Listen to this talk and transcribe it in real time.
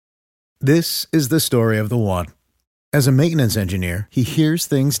This is the story of the one. As a maintenance engineer, he hears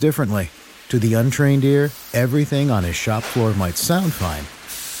things differently. To the untrained ear, everything on his shop floor might sound fine,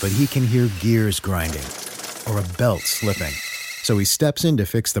 but he can hear gears grinding or a belt slipping. So he steps in to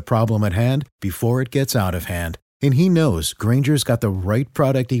fix the problem at hand before it gets out of hand. And he knows Grainger's got the right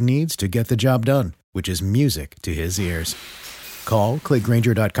product he needs to get the job done, which is music to his ears. Call, click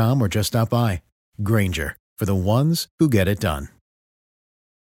Grainger.com, or just stop by. Grainger, for the ones who get it done.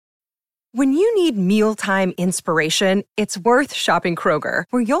 When you need mealtime inspiration, it's worth shopping Kroger,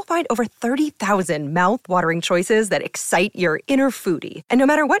 where you'll find over 30,000 mouth-watering choices that excite your inner foodie. And no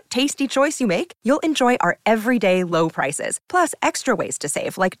matter what tasty choice you make, you'll enjoy our everyday low prices, plus extra ways to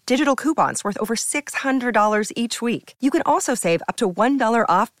save, like digital coupons worth over $600 each week. You can also save up to $1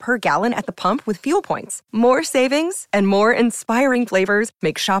 off per gallon at the pump with fuel points. More savings and more inspiring flavors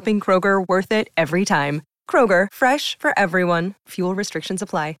make shopping Kroger worth it every time. Kroger, fresh for everyone. Fuel restrictions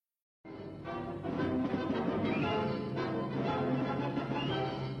apply.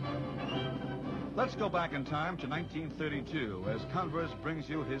 Let's go back in time to 1932 as Converse brings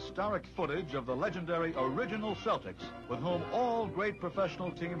you historic footage of the legendary original Celtics, with whom all great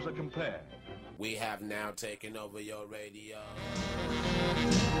professional teams are compared. We have now taken over your radio.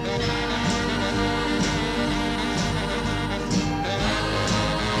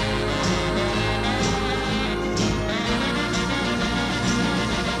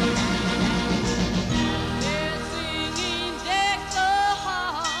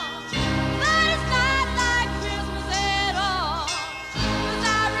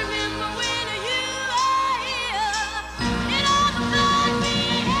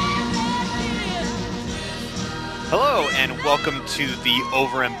 Hello, and welcome to the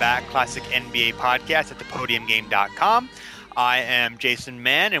Over and Back Classic NBA podcast at thepodiumgame.com. I am Jason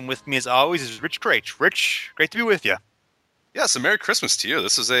Mann, and with me, as always, is Rich Craich. Rich, great to be with you. Yes, and Merry Christmas to you.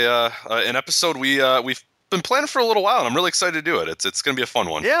 This is an episode we've been planning for a little while, and I'm really excited to do it. It's going to be a fun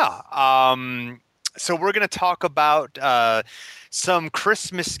one. Yeah. So we're going to talk about some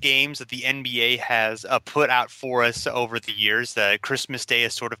Christmas games that the NBA has put out for us over the years. Christmas Day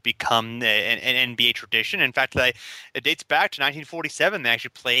has sort of become an NBA tradition. In fact, it dates back to 1947. They actually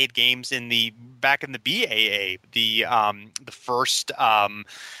played games back in the BAA, the first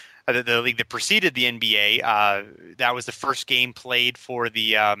the league that preceded the NBA. That was the first game played for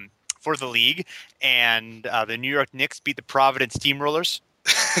the league, and the New York Knicks beat the Providence Steamrollers.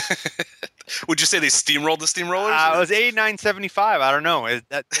 Would you say they steamrolled the Steamrollers? It was 89-75. I don't know.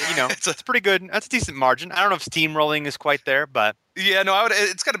 It's pretty good. That's a decent margin. I don't know if steamrolling is quite there, but yeah, no,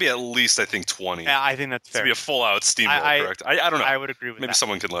 it's got to be at least, I think, 20. Yeah, I think that's fair. To be a full-out steamroll, correct? I don't know. I would agree with that. Maybe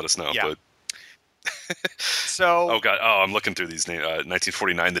someone can let us know. Yeah. But so, oh god, I'm looking through these names.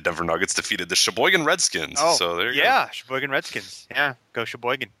 1949, the Denver Nuggets defeated the Sheboygan Redskins. Oh, so there you go. Sheboygan Redskins. Yeah, go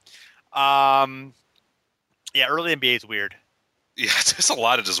Sheboygan. Yeah, early NBA is weird. Yeah, there's a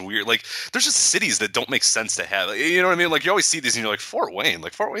lot of just weird, like, there's just cities that don't make sense to have. You know what I mean? Like, you always see these and you're like, Fort Wayne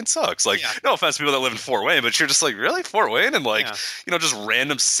sucks. Like, no offense to people that live in Fort Wayne, but you're just like, really? Fort Wayne? And like, just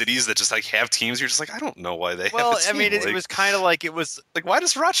random cities that just like have teams. You're just like, I don't know why they have a team. Well, I mean, it was kind of like, it was like, why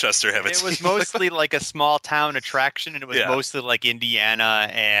does Rochester have a team? It was mostly like a small town attraction, and it was mostly like Indiana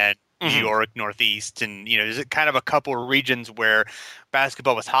and New York, Northeast, and there's kind of a couple of regions where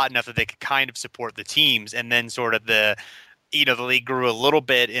basketball was hot enough that they could kind of support the teams, and then sort of the league grew a little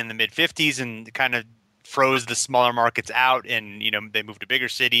bit in the mid-'50s and kind of froze the smaller markets out, and they moved to bigger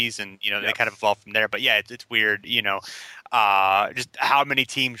cities, and they kind of evolved from there. But yeah, it's weird, just how many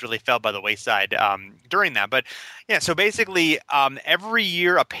teams really fell by the wayside during that. But yeah, so basically every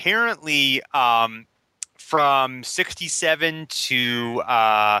year apparently from 67 to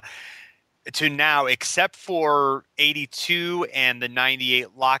now, except for 82 and the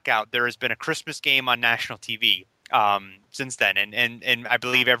 98 lockout, there has been a Christmas game on national TV since then, and I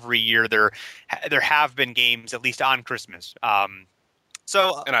believe every year there have been games at least on Christmas. And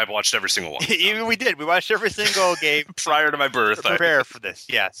I've watched every single one. Even we watched every single game prior to my birth. To prepare for this,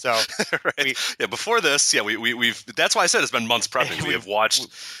 yeah. So right. Before this, we've. That's why I said it's been months prepping. We have watched.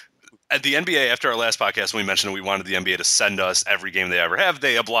 At the NBA, after our last podcast, when we mentioned that we wanted the NBA to send us every game they ever have,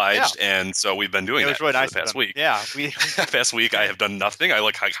 they obliged, and so we've been doing that really nice for the past week. Yeah, the past week I have done nothing. I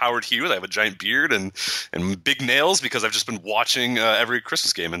look like Howard Hughes. I have a giant beard and big nails because I've just been watching every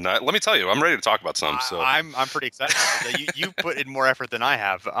Christmas game. And let me tell you, I'm ready to talk about some. So I'm pretty excited. You put in more effort than I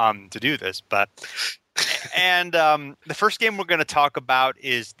have to do this, but. And the first game we're going to talk about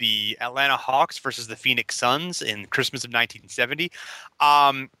is the Atlanta Hawks versus the Phoenix Suns in Christmas of 1970.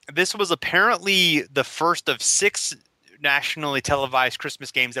 This was apparently the first of 6 nationally televised Christmas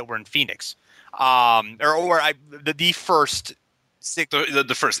games that were in Phoenix, the first six.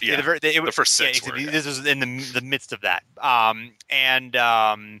 The first, yeah, the first six. Yeah, this was in the midst of that.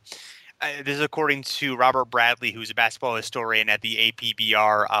 This is according to Robert Bradley, who's a basketball historian at the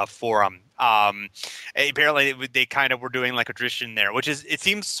APBR forum. Apparently they kind of were doing like a tradition there, which is, it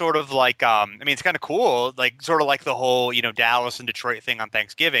seems sort of like, I mean, it's kind of cool, like sort of like the whole, Dallas and Detroit thing on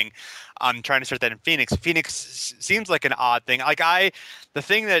Thanksgiving. I'm trying to start that in Phoenix. Phoenix seems like an odd thing. The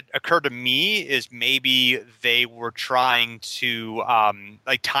thing that occurred to me is maybe they were trying to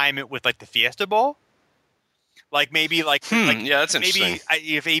time it with like the Fiesta Bowl. Yeah, that's interesting.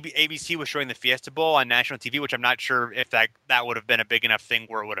 Maybe if ABC was showing the Fiesta Bowl on national TV, which I'm not sure if that would have been a big enough thing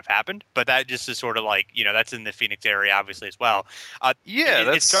where it would have happened, but that just is sort of like, that's in the Phoenix area, obviously, as well.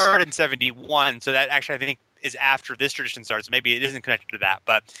 It started in 1971, so that actually I think is after this tradition starts. Maybe it isn't connected to that,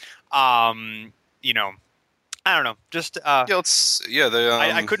 but I don't know. Just I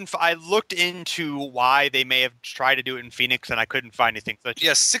couldn't. I looked into why they may have tried to do it in Phoenix, and I couldn't find anything.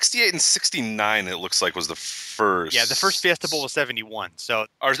 68 and 69. It looks like was the first. Yeah, the first Fiesta Bowl was 1971. So.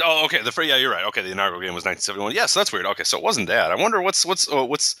 Okay. Yeah, you're right. Okay, the inaugural game was 1971. Yeah, so that's weird. Okay, so it wasn't that. I wonder what's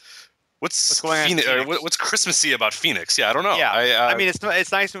going Phoenix, on? What's Christmassy about Phoenix? Yeah, I don't know. Yeah, I mean, it's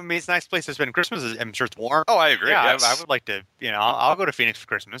nice. It's a nice place to spend Christmas. I'm sure it's warm. Oh, I agree. Yeah, yes. I would like to. I'll go to Phoenix for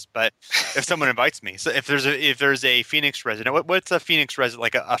Christmas, but if someone invites me, so if there's a Phoenix resident, what's a Phoenix resident,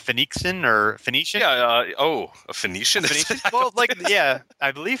 like a Phoenician or Phoenician? Yeah. A Phoenician. Well,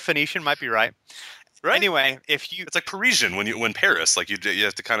 I believe Phoenician might be right. Right. Anyway, it's like Parisian when Paris, like you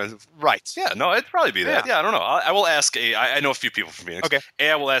have to kind of right. Yeah, no, it'd probably be that. Yeah, I don't know. I will ask I know a few people from Phoenix. Okay. A,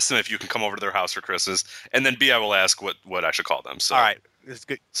 I will ask them if you can come over to their house for Christmas, and then B, I will ask what I should call them. So all right, it's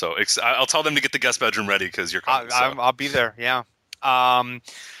good. So I'll tell them to get the guest bedroom ready because you're coming. I'll be there. Yeah.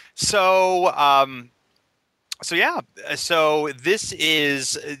 So this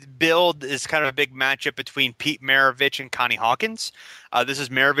build is kind of a big matchup between Pete Maravich and Connie Hawkins. This is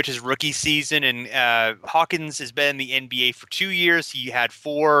Maravich's rookie season, and Hawkins has been in the NBA for 2 years. He had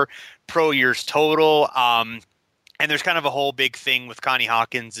 4 pro years total. And there's kind of a whole big thing with Connie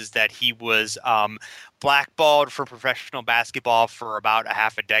Hawkins is that he was blackballed for professional basketball for about a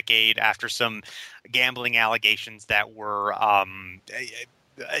half a decade after some gambling allegations that were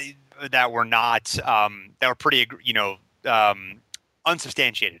pretty,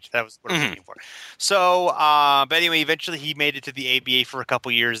 unsubstantiated. That was what I was looking for. So, but anyway, eventually he made it to the ABA for a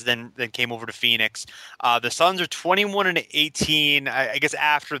couple years, then came over to Phoenix. The Suns are 21-18, I guess,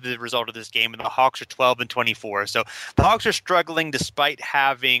 after the result of this game, and the Hawks are 12-24. So the Hawks are struggling despite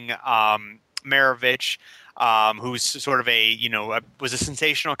having Maravich, who's sort of was a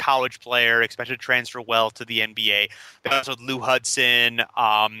sensational college player, expected to transfer well to the NBA. They also had Lou Hudson,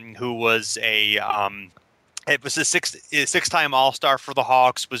 who was it was a six-time All-Star for the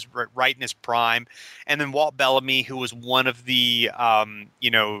Hawks, was right in his prime. And then Walt Bellamy, who was one of the,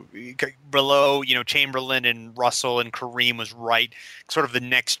 below, Chamberlain and Russell and Kareem, was right, sort of the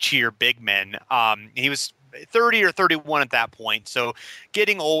next tier big men. He was 30 or 31 at that point, so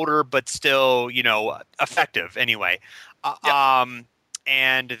getting older, but still, effective anyway.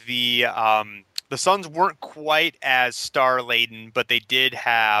 And the Suns weren't quite as star-laden, but they did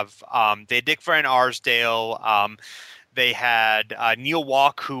have they had Dick Van Arsdale. They had Neil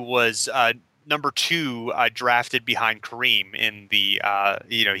Walk, who was number 2 drafted behind Kareem in the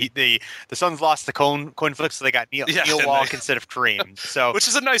the Suns lost the coin flip, so they got Neil Walk instead of Kareem. So which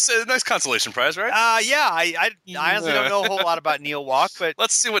is a nice consolation prize, right? I honestly don't know a whole lot about Neil Walk, but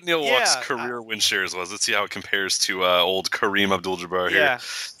let's see what Neil Walk's career win shares was. Let's see how it compares to old Kareem Abdul-Jabbar here. Yeah.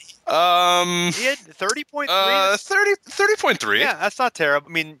 He had 30.3. 30.3. Yeah, that's not terrible.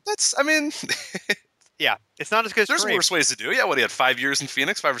 Yeah, it's not as good as There's Kareem. worse ways to do it. Yeah, what, he had 5 years in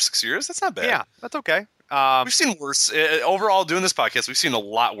Phoenix, 5 or 6 years? That's not bad. Yeah, that's okay. We've seen worse. Overall, doing this podcast, we've seen a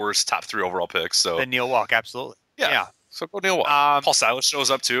lot worse top 3 overall picks. Than Neil Walk, absolutely. Yeah. So go Neil Walk. Paul Silas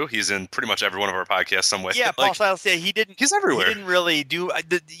shows up too. He's in pretty much every one of our podcasts some way. Yeah, Paul Silas. Yeah, he's everywhere. He didn't really do.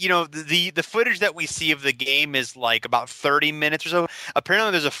 The footage that we see of the game is like about 30 minutes or so.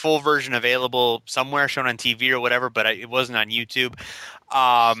 Apparently, there's a full version available somewhere, shown on TV or whatever, but it wasn't on YouTube.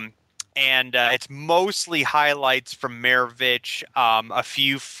 And it's mostly highlights from Maravich, a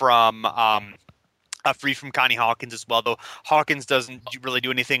few from Connie Hawkins as well, though Hawkins doesn't really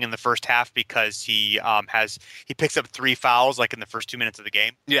do anything in the first half because he picks up 3 fouls like in the first 2 minutes of the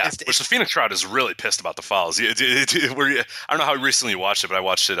game. Yeah, which the Phoenix crowd is really pissed about the fouls. I don't know how recently you watched it, but I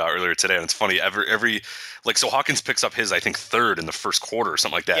watched it earlier today, and it's funny. So Hawkins picks up his, I think, 3rd in the first quarter or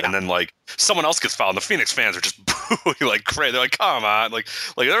something like that, and then like someone else gets fouled, and the Phoenix fans are just absolutely like crazy. They're like, come on, like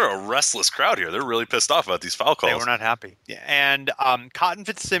they're a restless crowd here. They're really pissed off about these foul calls. They were not happy. Yeah. And Cotton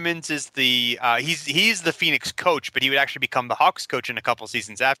Fitzsimmons is the he's the Phoenix coach, but he would actually become the Hawks coach in a couple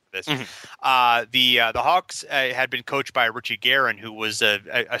seasons after this. The Hawks had been coached by Richie Guerin, who was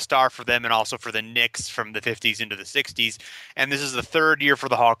a star for them and also for the Knicks from the 50s into the 60s. And this is the third year for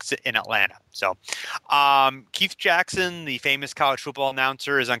the Hawks in Atlanta. So Keith Jackson, the famous college football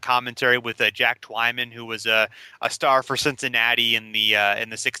announcer, is on commentary with Jack Twyman, who was a star for Cincinnati in the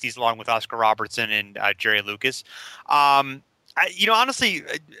 60s, along with Oscar Robertson and Jerry Lucas. Honestly,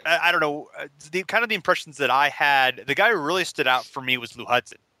 I don't know. The impressions that I had, the guy who really stood out for me was Lou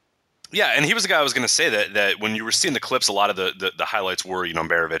Hudson. Yeah, and he was the guy I was going to say that when you were seeing the clips, a lot of the highlights were,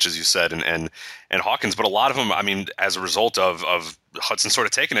 Maravich, as you said, and Hawkins, but a lot of them, I mean, as a result of Hudson sort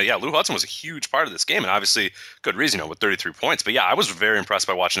of taking it, yeah, Lou Hudson was a huge part of this game, and obviously good reason, with 33 points. But yeah, I was very impressed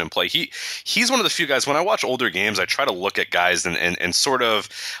by watching him play. He's one of the few guys, when I watch older games, I try to look at guys and sort of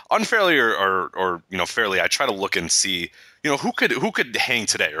unfairly or fairly, I try to look and see, who could hang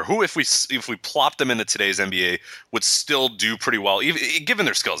today, or who, if we plop them into today's NBA, would still do pretty well, even given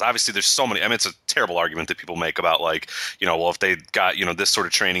their skills. Obviously, there's so many. I mean, it's a terrible argument that people make about, like, well, if they got this sort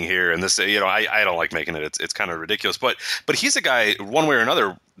of training here and this, I don't like making it. It's kind of ridiculous. But he's a guy, one way or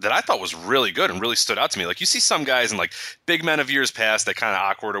another, that I thought was really good and really stood out to me. Like, you see some guys in like big men of years past that kind of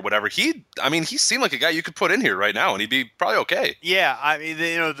awkward or whatever. He seemed like a guy you could put in here right now and he'd be probably okay. Yeah, I mean,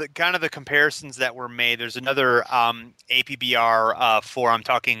 the kind of the comparisons that were made. There's another APBR forum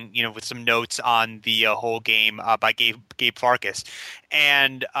talking, with some notes on the whole game by Gabe Farkas,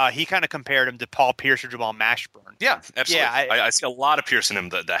 and he kind of compared him to Paul Pierce or Jamal Mashburn. Yeah, absolutely. Yeah, I see a lot of Pierce in him.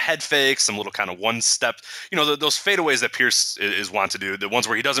 The head fakes, some little kind of one step, those fadeaways that Pierce is wont to do. The ones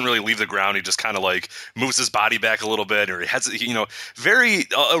where he doesn't really leave the ground, he just kind of like moves his body back a little bit, or he has, a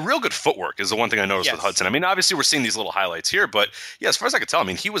real good footwork is the one thing I noticed with Hudson. I mean, obviously we're seeing these little highlights here, but yeah, as far as I could tell, I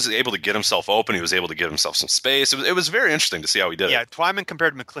mean, he was able to get himself open. He was able to give himself some space. It was very interesting to see how he did it. Yeah, Twyman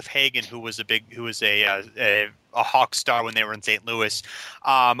compared him to Cliff Hagan, who was a Hawk star when they were in St. Louis.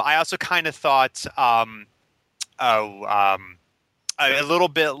 I also kind of thought, a little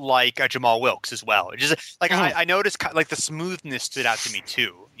bit like Jamal Wilkes as well. Just like I noticed, like the smoothness stood out to me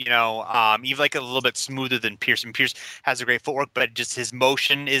too. Even like a little bit smoother than Pierce. And Pierce has a great footwork, but just his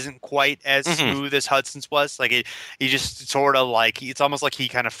motion isn't quite as smooth as Hudson's was. Like he just sort of like, it's almost like he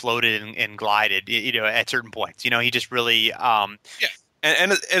kind of floated and glided, at certain points. He just really yeah.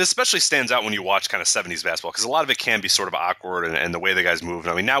 And it especially stands out when you watch kind of 70s basketball, because a lot of it can be sort of awkward and the way the guys move.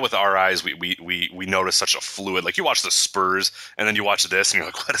 I mean, now with our eyes, we notice such a fluid. Like, you watch the Spurs and then you watch this and you're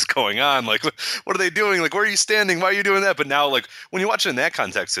like, what is going on? Like, what are they doing? Like, where are you standing? Why are you doing that? But now, like, when you watch it in that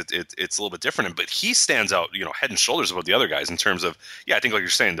context, it's a little bit different. But he stands out, head and shoulders above the other guys in terms of, I think like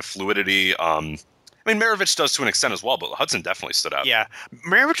you're saying, the fluidity. I mean, Maravich does to an extent as well, but Hudson definitely stood out. Yeah,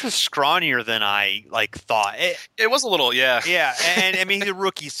 Maravich was scrawnier than I thought. It was a little, yeah. Yeah, and I mean, he's a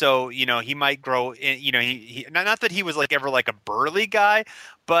rookie, so he might grow. He not that he was like ever like a burly guy,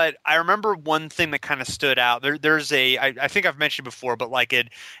 but I remember one thing that kind of stood out. There's I think I've mentioned before, but like an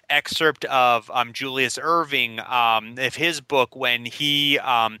excerpt of Julius Erving, of his book when he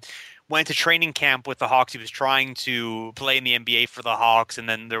went to training camp with the Hawks. He was trying to play in the NBA for the Hawks, and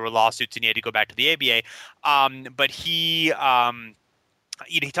then there were lawsuits, and he had to go back to the ABA. But he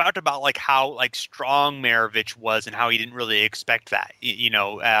talked about like how like strong Maravich was, and how he didn't really expect that. And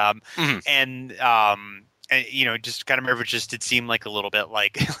just kind of Maravich just did seem like a little bit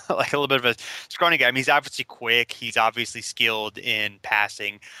like like a little bit of a scrawny guy. I mean, he's obviously quick. He's obviously skilled in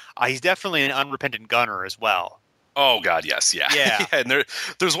passing. He's definitely an unrepentant gunner as well. Oh God, yes, yeah. Yeah. And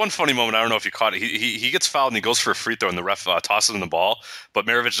there's one funny moment. I don't know if you caught it. He gets fouled and he goes for a free throw, and the ref tosses him the ball, but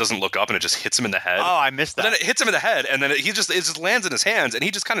Maravich doesn't look up, and it just hits him in the head. Oh, I missed that. But then it hits him in the head, and then it just lands in his hands, and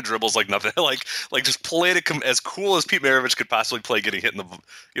he just kind of dribbles like nothing, like just played it as cool as Pete Maravich could possibly play, getting hit in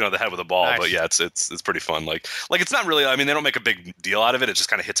the head with a ball. Nice. But yeah, it's pretty fun. Like it's not really. I mean, they don't make a big deal out of it. It just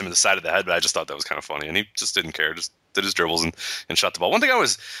kind of hits him in the side of the head. But I just thought that was kind of funny, and he just didn't care. Just did his dribbles and shot the ball. One thing I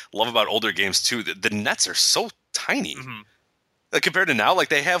always love about older games too, the nets are so tiny. Mm-hmm. Like compared to now, like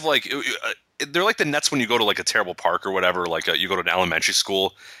they have like they're like the nets when you go to like a terrible park or whatever. Like you go to an elementary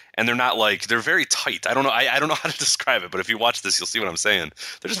school, and they're not like, they're very tight. I don't know. I don't know how to describe it, but if you watch this, you'll see what I'm saying.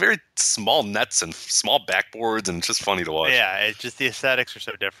 They're just very small nets and small backboards, and it's just funny to watch. Yeah, it's just the aesthetics are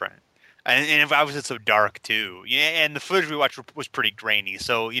so different. And obviously it's so dark too. Yeah, and the footage we watched was pretty grainy,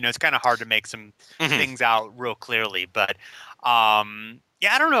 so it's kind of hard to make some things out real clearly. But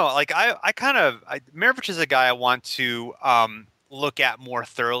yeah, I don't know. Like Maravich is a guy I want to look at more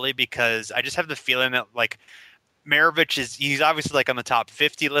thoroughly, because I just have the feeling that like Maravich he's obviously like on the top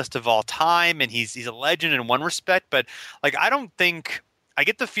 50 list of all time, and he's a legend in one respect, but like I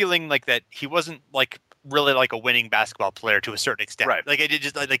get the feeling like that he wasn't like really like a winning basketball player to a certain extent. Right. Like I did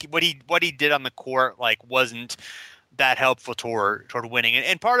just like what he did on the court like wasn't that helpful toward winning.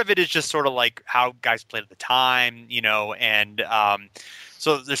 And part of it is just sort of like how guys played at the time, and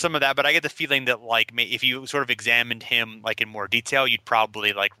so there's some of that, but I get the feeling that like if you sort of examined him like in more detail, you'd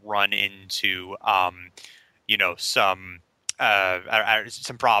probably like run into some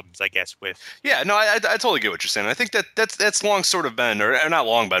problems, I guess, with. Yeah, no, I totally get what you're saying. I think that's long sort of been, or not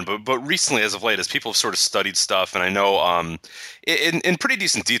long been, but recently as of late, as people have sort of studied stuff, and I know in pretty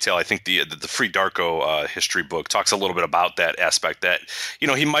decent detail, I think the Free Darko history book talks a little bit about that aspect, that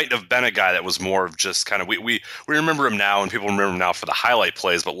he might have been a guy that was more of just kind of we remember him now, and people remember him now for the highlight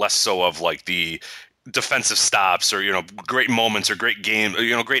plays, but less so of like the defensive stops or great moments or great game,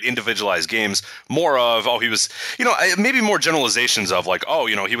 great individualized games. More of he was maybe more generalizations of like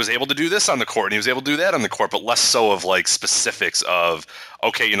he was able to do this on the court and he was able to do that on the court, but less so of like specifics of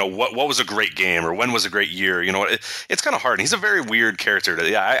what was a great game or when was a great year. It's kind of hard, and he's a very weird character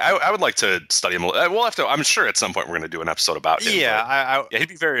I would like to study him. We'll have to, I'm sure at some point we're going to do an episode about him. He'd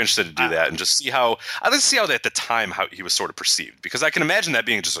be very interested to do that and just see how at the time how he was sort of perceived, because I can imagine that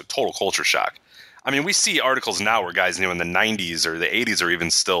being just a total culture shock. I mean, we see articles now where guys in the 90s or the 80s are even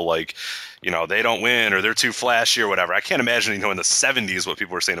still like, they don't win or they're too flashy or whatever. I can't imagine, in the 70s what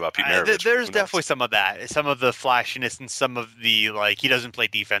people were saying about Pete Maravich. There's definitely some of that, some of the flashiness and some of the like he doesn't play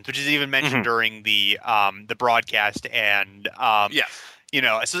defense, which is even mentioned during the broadcast, and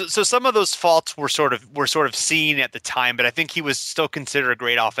so some of those faults were sort of seen at the time, but I think he was still considered a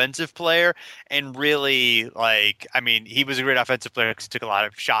great offensive player, and really he was a great offensive player because he took a lot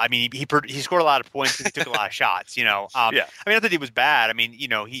of shots. I mean, he scored a lot of points because he took a lot of shots. I mean, not that he was bad. I mean,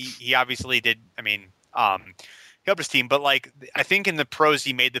 he obviously did. I mean, he helped his team, but like I think in the pros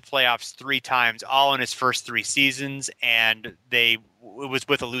he made the playoffs 3 times, all in his first 3 seasons, and it was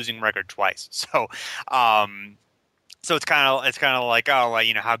with a losing record twice. So. So it's kind of like,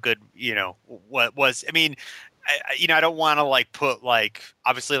 how good, what was, I mean, I don't want to like put like,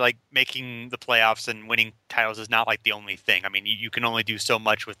 obviously like making the playoffs and winning titles is not like the only thing. I mean, you can only do so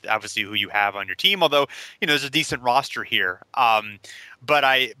much with obviously who you have on your team, although, there's a decent roster here. But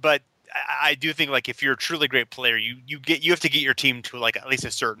I do think like if you're a truly great player, you have to get your team to like at least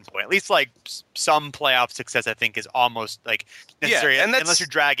a certain point, at least like some playoff success. I think is almost like necessary, and unless you're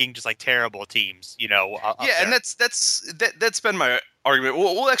dragging just like terrible teams, and that's been my argument.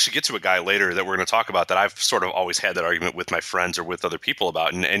 We'll actually get to a guy later that we're going to talk about that I've sort of always had that argument with my friends or with other people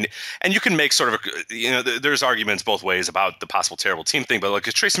about, and you can make sort of there's arguments both ways about the possible terrible team thing, but like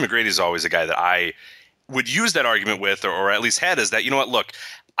Tracy McGrady is always a guy that I would use that argument with, or at least had, is that look.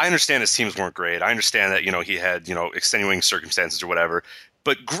 I understand his teams weren't great. I understand that, he had, extenuating circumstances or whatever.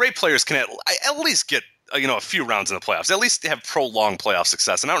 But great players can at least get, a few rounds in the playoffs. At least have prolonged playoff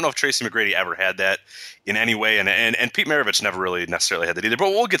success. And I don't know if Tracy McGrady ever had that in any way. And Pete Maravich never really necessarily had that either. But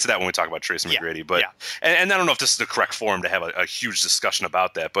we'll get to that when we talk about Tracy McGrady. But and I don't know if this is the correct forum to have a huge discussion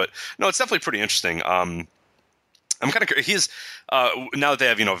about that. But no, it's definitely pretty interesting. I'm kind of curious. He's now that they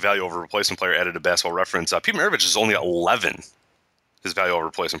have, value over replacement player added to Basketball Reference, Pete Maravich is only 11. His value over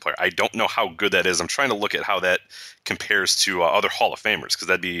replacement player. I don't know how good that is. I'm trying to look at how that compares to other Hall of Famers, because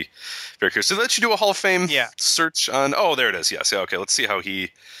that'd be very curious. So let you do a Hall of Fame search on. Oh, there it is. Yes. Yeah, okay. Let's see how he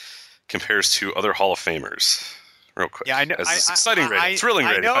compares to other Hall of Famers. Real quick. Yeah, I know. It's exciting rating, thrilling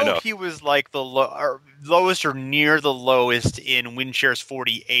rating. I know he was like the lowest or near the lowest in win shares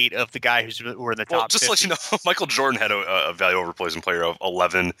 48 of the guys who were in the top. Well, just 50. to let you know, Michael Jordan had a value over replacement player of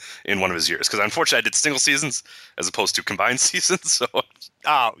 11 in one of his years, because unfortunately I did single seasons as opposed to combined seasons. So.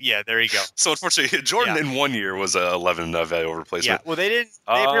 Oh yeah, there you go. So unfortunately, Jordan in 1 year was 11 value over replacement. Yeah, well they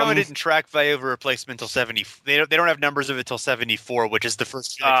really didn't track value over replacement until 70. They don't have numbers of it until 74, which is the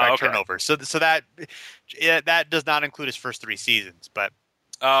first year they track turnover. So that does not include his first 3 seasons, but.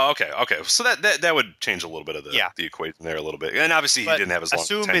 Okay. So that would change a little bit of the equation there a little bit, and obviously he didn't have as long.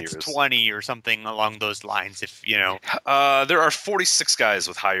 Assume 10 it's years. 20 or something along those lines. If there are 46 guys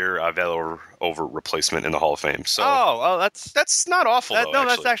with higher value over replacement in the Hall of Fame. So that's not awful.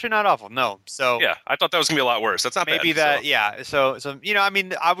 That's actually not awful. No, so yeah, I thought that was gonna be a lot worse. That's not maybe bad. That yeah. So I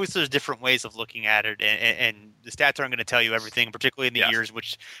mean, obviously there's different ways of looking at it, and the stats aren't going to tell you everything, particularly in the years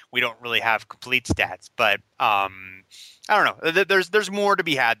which we don't really have complete stats, but I don't know. There's more to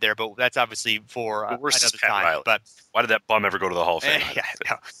be had there, but that's obviously for another time. Riley. But why did that bum ever go to the Hall of Fame?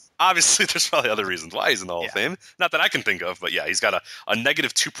 Obviously, there's probably other reasons why he's in the Hall of Fame. Not that I can think of, but yeah, he's got a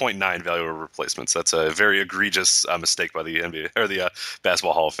negative 2.9 value over replacements. That's a very egregious mistake by the NBA or the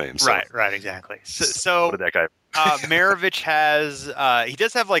Basketball Hall of Fame. So, right, exactly. So what did that guy? Maravich has he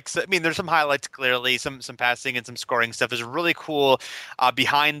does have there's some highlights, clearly some passing and some scoring stuff. There's a really cool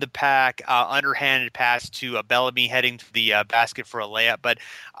behind the pack underhanded pass to Bellamy heading to the basket for a layup, but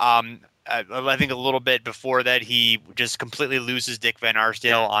I think a little bit before that, he just completely loses Dick Van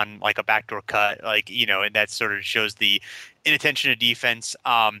Arsdale on like a backdoor cut, and that sort of shows the inattention to defense.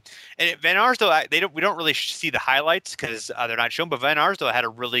 And Van Arsdale, we don't really see the highlights because they're not shown, but Van Arsdale had a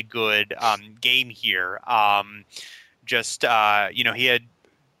really good game here. He had.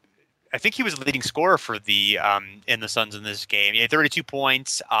 I think he was the leading scorer for the in the Suns in this game. He had 32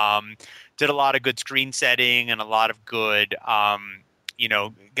 points. Did a lot of good screen setting and a lot of good.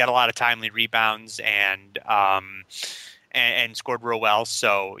 Got a lot of timely rebounds and scored real well.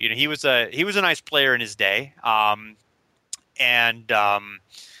 So he was a nice player in his day.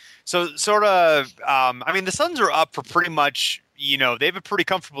 So sort of the Suns are up for pretty much. They have a pretty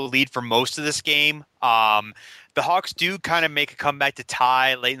comfortable lead for most of this game. The Hawks do kind of make a comeback to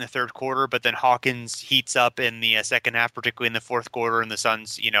tie late in the third quarter, but then Hawkins heats up in the second half, particularly in the fourth quarter, and the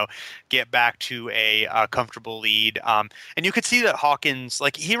Suns, get back to a comfortable lead. And you could see that Hawkins,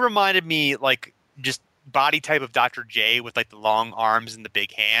 he reminded me just body type of Dr. J with the long arms and the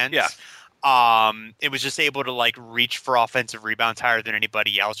big hands. Yeah. It was just able to reach for offensive rebounds higher than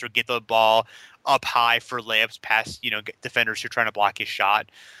anybody else, or get the ball up high for layups past defenders who are trying to block his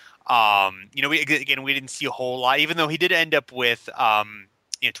shot. We didn't see a whole lot, even though he did end up with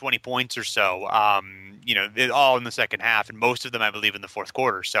 20 points or so. All in the second half, and most of them, I believe, in the fourth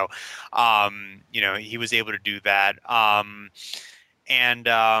quarter. So, he was able to do that.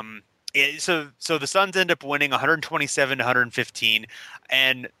 So the Suns end up winning 127 to 115,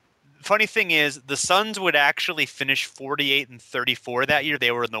 and funny thing is, the Suns would actually finish 48 and 34 that year.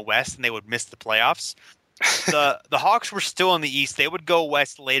 They were in the West, and they would miss the playoffs. The Hawks were still in the East. They would go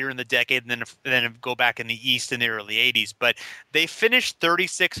West later in the decade, and then go back in the East in the early 80s. But they finished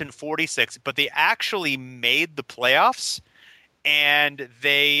 36 and 46. But they actually made the playoffs, and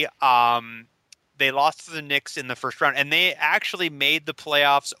they lost to the Knicks in the first round. And they actually made the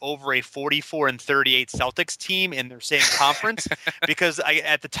playoffs over a 44 and 38 Celtics team in their same conference, because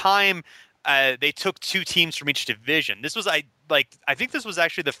at the time. They took two teams from each division. This was I think this was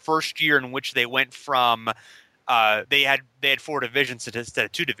actually the first year in which they went from they had four divisions instead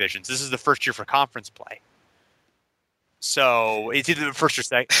of two divisions. This is the first year for conference play. So it's either the first or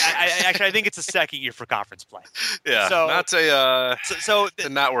second. I think it's the second year for conference play. Yeah, so,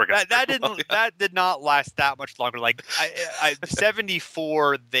 did not work out. That did not last that much longer.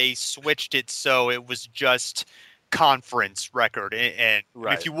 74, they switched it so it was just conference record, and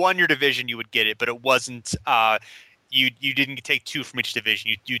right. If you won your division you would get it, but it wasn't you didn't take two from each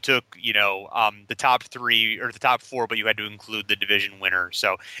division. You took the top three or the top four, but you had to include the division winner.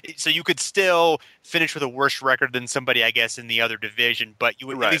 So you could still finish with a worse record than somebody, I guess, in the other division, but you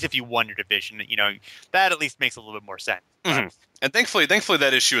would right. At least if you won your division, that at least makes a little bit more sense. Mm-hmm. And thankfully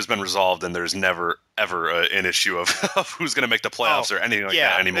that issue has been resolved, and there's never ever an issue of who's going to make the playoffs or anything like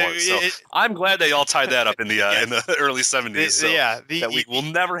that anymore. So I'm glad they all tied that up in the in the early 70s. We will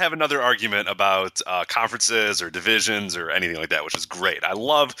never have another argument about conferences or divisions or anything like that, which is great. I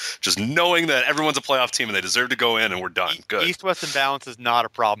love just knowing that everyone's a playoff team and they deserve to go in, and we're done. Good. East-West imbalance is not a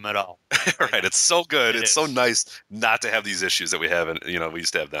problem at all. Right. It's so good. It's so nice not to have these issues that we have, and we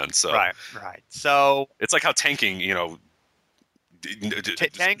used to have then. So right. So it's like how tanking,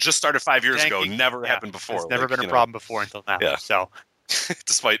 just started 5 years ago. Never happened before. It's never been a problem before until now. Yeah. So,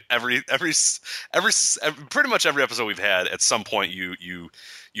 despite every pretty much every episode we've had, at some point you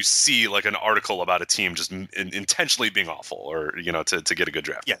see an article about a team just intentionally being awful, or to get a good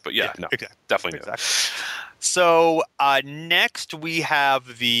draft. Yeah. But exactly. Definitely. Exactly. So next we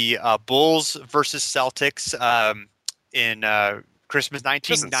have the Bulls versus Celtics in Christmas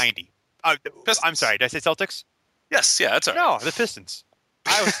 1990. I'm sorry. Did I say Celtics? Yes, yeah, that's all right. No, the Pistons.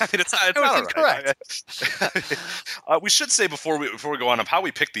 It's not incorrect. We should say before we go on how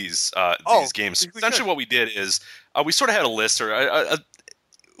we pick these games. Essentially, what we did is we sort of had a list, or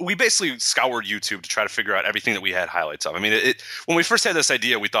we basically scoured YouTube to try to figure out everything that we had highlights of. I mean, when we first had this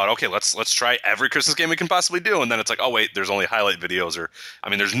idea, we thought, okay, let's try every Christmas game we can possibly do, and then it's like, oh wait, there's only highlight videos, or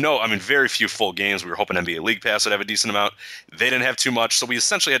very few full games. We were hoping NBA League Pass would have a decent amount. They didn't have too much, so we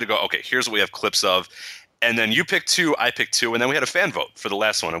essentially had to go, okay, here's what we have clips of. And then you picked two, I picked two, and then we had a fan vote for the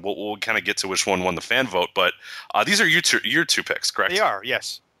last one, and we'll kind of get to which one won the fan vote. But these are your two picks, correct? They are,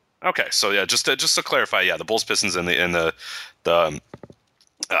 yes. Okay, so yeah, just to clarify, the Bulls, Pistons, and the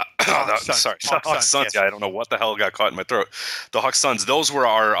Sorry, Hawks Suns. Yes. Yeah, I don't know what the hell got caught in my throat. The Hawks Suns. Those were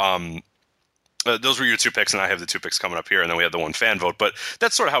our those were your 2 picks, and I have the 2 picks coming up here, and then we have the 1 fan vote. But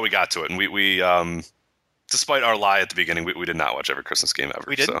that's sort of how we got to it. And we despite our lie at the beginning, we did not watch every Christmas game ever.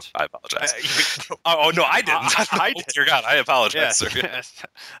 We didn't? So I apologize. No, I didn't. I did. Dear God, I apologize, sir. Yes.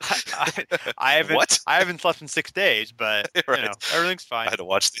 I haven't. What? I haven't slept in 6 days, but right. Everything's fine. I had to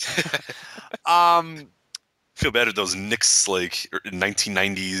watch feel bad at those Knicks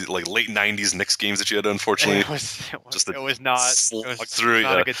 1990s, late 90s Knicks games that you had. Unfortunately, it was not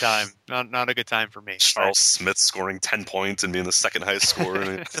a good time. Not a good time for me. Charles Smith scoring 10 points and being the second highest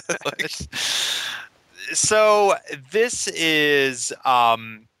scorer. So this is,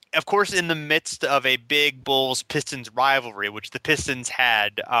 of course, in the midst of a big Bulls-Pistons rivalry, which the Pistons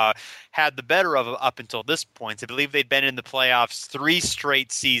had the better of up until this point. I believe they'd been in the playoffs 3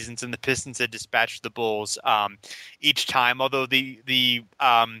 straight seasons, and the Pistons had dispatched the Bulls each time. Although the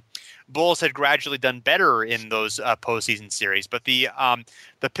Bulls had gradually done better in those postseason series, but the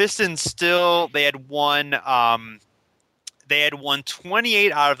Pistons they had won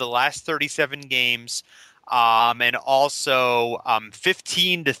 28 out of the last 37 games. And also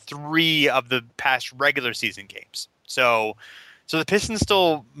 15-3 of the past regular season games. So the Pistons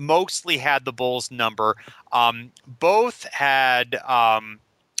still mostly had the Bulls number. Both had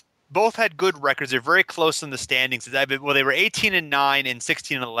good records. They're very close in the standings. Well, they were 18-9 and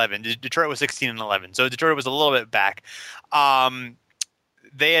 16-11. Detroit was 16-11, so Detroit was a little bit back.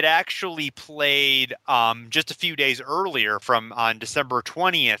 They had actually played just a few days earlier on December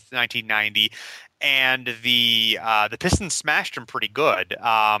 20th, 1990. And the Pistons smashed them pretty good.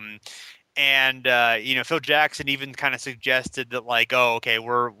 Phil Jackson even kind of suggested that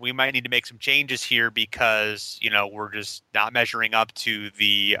we might need to make some changes here because we're just not measuring up to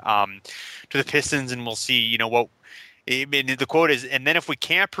the Pistons, and we'll see what. I mean, the quote is, and then if we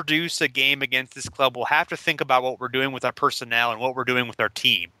can't produce a game against this club, we'll have to think about what we're doing with our personnel and what we're doing with our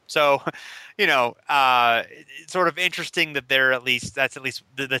team. So, it's sort of interesting that that's at least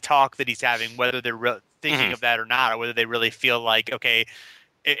the talk that he's having, whether they're thinking of that or not, or whether they really feel like, okay,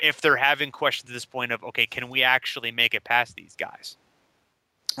 if they're having questions at this point of, okay, can we actually make it past these guys?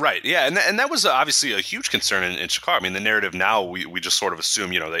 Right. Yeah. And that was obviously a huge concern in Chicago. I mean, the narrative now, we just sort of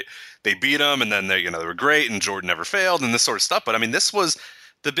assume, they beat them and then they were great and Jordan never failed and this sort of stuff. But I mean, this was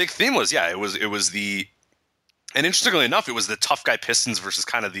the big theme was, it was and interestingly enough, it was the tough guy Pistons versus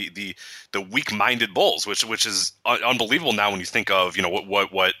kind of the weak-minded Bulls, which is unbelievable now when you think of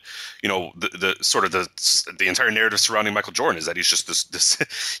what the sort of the entire narrative surrounding Michael Jordan is that he's just this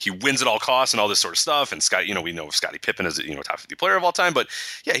he wins at all costs and all this sort of stuff. And Scott, we know Scottie Pippen is top 50 player of all time, but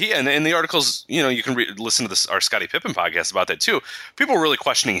yeah, he and in the articles you can listen to our Scottie Pippen podcast about that too. People were really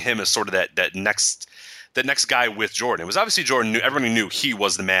questioning him as sort of that next guy with Jordan. It was obviously Jordan. Everybody knew he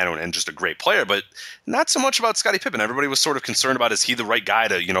was the man and just a great player, but not so much about Scottie Pippen. Everybody was sort of concerned about, is he the right guy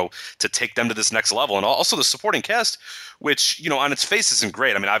to take them to this next level? And also the supporting cast, which, on its face isn't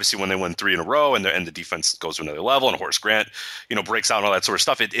great. I mean, obviously when they win 3 in a row and the defense goes to another level and Horace Grant, breaks out and all that sort of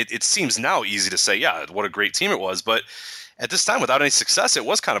stuff, it seems now easy to say, yeah, what a great team it was. But at this time, without any success, it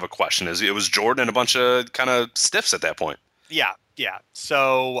was kind of a question. It was Jordan and a bunch of kind of stiffs at that point. Yeah.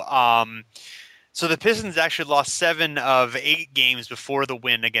 So the Pistons actually lost 7 of 8 games before the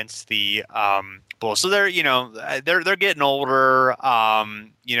win against the Bulls. So they're getting older.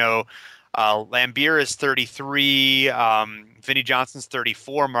 Lambier is 33. Vinnie Johnson's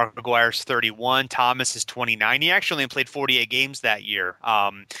 34. Mark McGuire's 31. Thomas is 29. He actually only played 48 games that year,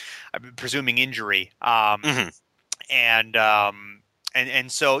 presuming injury.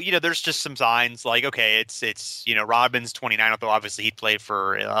 And so, there's just some signs like, okay, it's Robin's 29, although obviously he'd play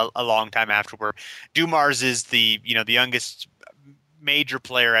for a long time afterward. Dumars is the youngest major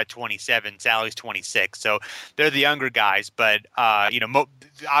player at 27. Sally's 26. So they're the younger guys, but,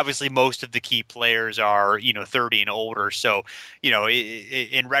 obviously most of the key players are, 30 and older. So,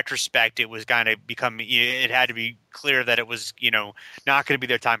 in retrospect, it was kind of it had to be clear that it was, not going to be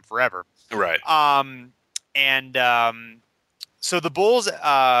their time forever. Right. So the Bulls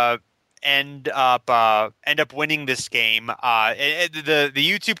end up winning this game. The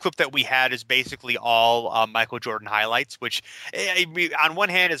YouTube clip that we had is basically all Michael Jordan highlights, which on one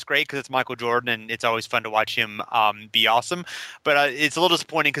hand is great because it's Michael Jordan and it's always fun to watch him be awesome. But it's a little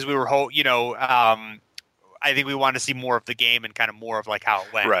disappointing because we were I think we wanted to see more of the game and kind of more of like how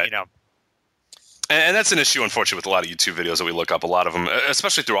it went. Right. And that's an issue, unfortunately, with a lot of YouTube videos that we look up. A lot of them,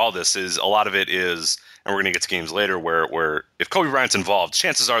 especially through all this, is a lot of it is, and we're going to get to games later, where if Kobe Bryant's involved,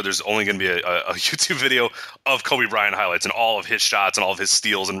 chances are there's only going to be a YouTube video of Kobe Bryant highlights and all of his shots and all of his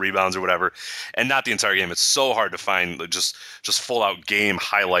steals and rebounds or whatever, and not the entire game. It's so hard to find just full-out game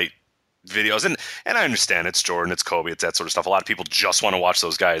highlight videos, and I understand it's Jordan, it's Kobe, it's that sort of stuff. A lot of people just want to watch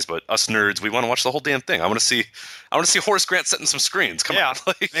those guys, but us nerds, we want to watch the whole damn thing. I want to see Horace Grant setting some screens. Come on,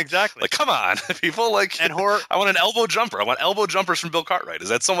 exactly. Like, come on, people. Like, and I want an elbow jumper. I want elbow jumpers from Bill Cartwright. Is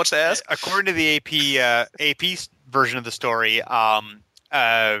that so much to ask? According to the AP version of the story,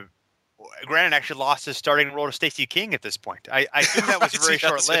 Grant actually lost his starting role to Stacey King at this point. I think that was very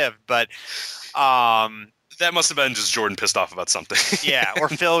short-lived, but. That must have been just Jordan pissed off about something. Yeah, or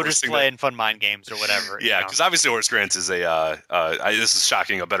Phil just playing fun mind games or whatever. Yeah, because obviously Horace Grant is this is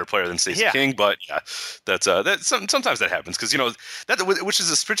shocking, a better player than Stacey King, but yeah, sometimes that happens because which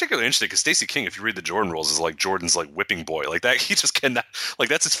is particularly interesting because Stacey King, if you read the Jordan rules, is like Jordan's like whipping boy, like that. He just cannot, like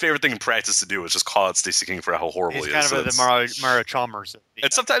that's his favorite thing in practice to do is just call out Stacey King for how horrible he is. He's kind of the Mario Chalmers.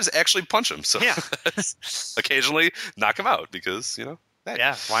 And sometimes actually punch him. So yeah, occasionally knock him out because hey.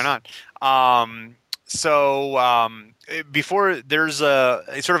 Yeah, why not? So before there's a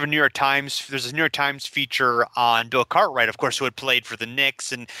sort of a New York Times feature on Bill Cartwright, of course, who had played for the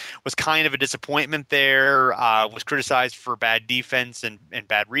Knicks and was kind of a disappointment there, was criticized for bad defense and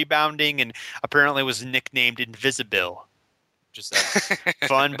bad rebounding, and apparently was nicknamed Invisibill. Just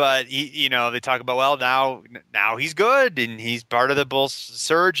fun, but they talk about, well, now he's good and he's part of the Bulls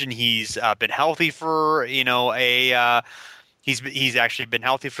surge and he's been healthy for He's actually been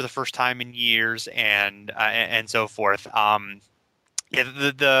healthy for the first time in years, and so forth.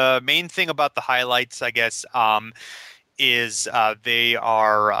 The main thing about the highlights, I guess, is they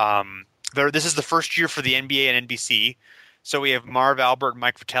are this is the first year for the NBA and NBC. So we have Marv Albert and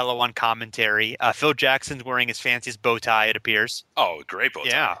Mike Fratello on commentary. Phil Jackson's wearing his fanciest bow tie, it appears. Oh, great bow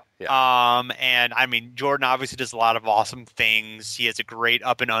tie. Yeah. And I mean, Jordan obviously does a lot of awesome things. He has a great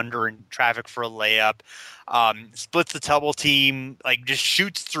up and under in traffic for a layup. Splits the double team, like just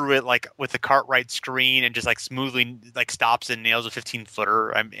shoots through it like with the Cartwright screen and just like smoothly like stops and nails a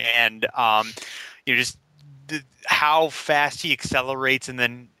 15-footer. Just how fast he accelerates and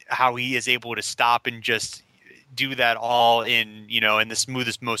then how he is able to stop and just do that all in the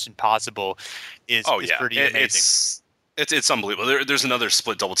smoothest motion possible is pretty amazing. It's unbelievable. There's another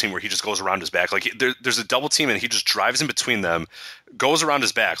split double team where he just goes around his back. Like there's a double team and he just drives in between them, goes around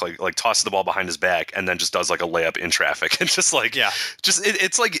his back, like tosses the ball behind his back, and then just does like a layup in traffic. And just like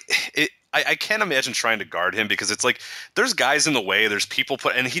I can't imagine trying to guard him because it's like there's guys in the way, there's people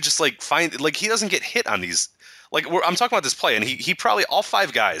and he just like he doesn't get hit on these. Like I'm talking about this play, and he probably all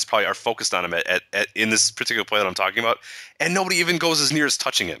five guys probably are focused on him at in this particular play that I'm talking about, and nobody even goes as near as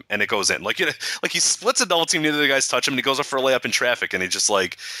touching him, and it goes in. Like like he splits a double team, neither of the guys touch him, and he goes up for a layup in traffic, and it's just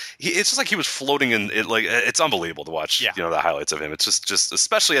like he was floating in it. Like it's unbelievable to watch. Yeah. The highlights of him. It's just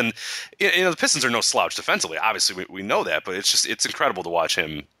especially, and the Pistons are no slouch defensively. Obviously, we know that, but it's incredible to watch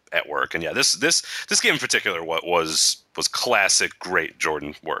him at work. And yeah, this game in particular was classic great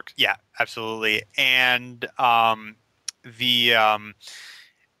Jordan work. Yeah, absolutely. And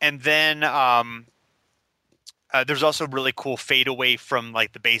there's also really cool fade away from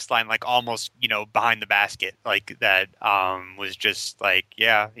like the baseline, like almost behind the basket, like that was just like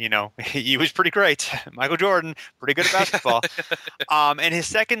he was pretty great. Michael Jordan, pretty good at basketball. And his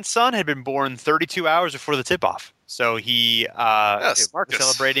second son had been born 32 hours before the tip off. So he was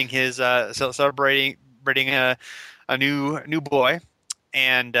celebrating his celebrating a new boy,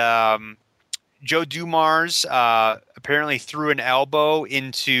 and Joe Dumars apparently threw an elbow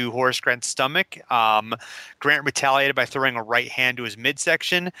into Horace Grant's stomach. Grant retaliated by throwing a right hand to his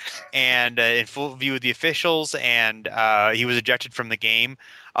midsection, and in full view of the officials, and he was ejected from the game.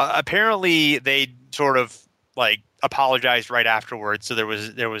 Apparently, they sort of like apologized right afterwards, so there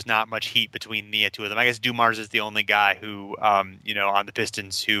was not much heat between the two of them. I guess Dumars is the only guy who on the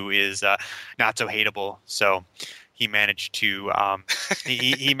Pistons who is not so hateable. So he managed to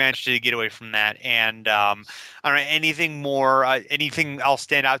he managed to get away from that. And I don't know, anything more, anything else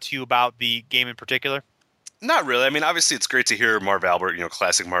stand out to you about the game in particular? Not really. I mean, obviously, it's great to hear Marv Albert,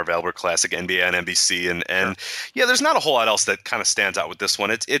 classic Marv Albert, classic NBA and NBC, and yeah, there's not a whole lot else that kind of stands out with this one.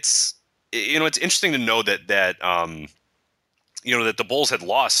 It's interesting to know that that the Bulls had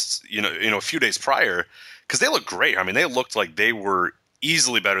lost, a few days prior, because they looked great. I mean, they looked like they were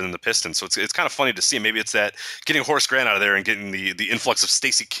easily better than the Pistons. So it's kind of funny to see. Maybe it's that getting Horace Grant out of there and getting the influx of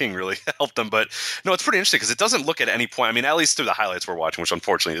Stacey King really helped them. But no, it's pretty interesting because it doesn't look at any point. I mean, at least through the highlights we're watching, which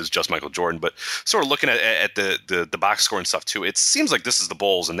unfortunately is just Michael Jordan, but sort of looking at the box score and stuff too, it seems like this is the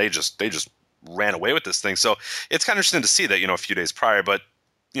Bulls and they just ran away with this thing. So it's kind of interesting to see that, a few days prior, but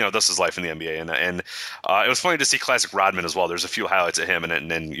this is life in the NBA, and it was funny to see Classic Rodman as well. There's a few highlights of him,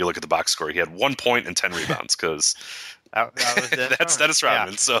 and then you look at the box score. He had 1 point and 10 rebounds because that was that's Dennis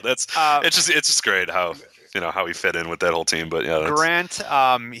Rodman. Yeah. So it's just great how he fit in with that whole team. But yeah, Grant,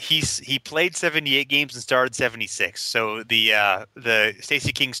 he played 78 games and started 76. So the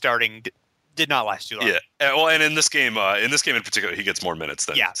Stacey King starting did not last too long. Yeah. Well, and in this game in particular, he gets more minutes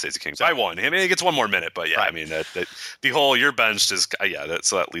than Stacey King. So I won. I mean, he gets one more minute, but right. I mean, that the whole you're benched is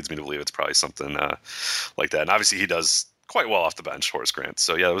so that leads me to believe it's probably something like that. And obviously, he does quite well off the bench, Horace Grant.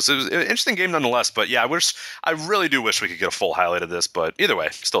 So yeah, it was an interesting game nonetheless. But yeah, I really do wish we could get a full highlight of this. But either way,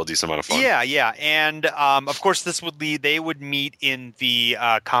 still a decent amount of fun. Yeah, and of course, they would meet in the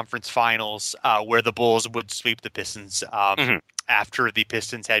conference finals where the Bulls would sweep the Pistons. After the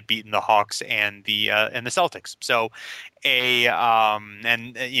Pistons had beaten the Hawks and the Celtics. So and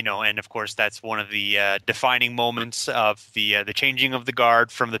of course that's one of the defining moments of the changing of the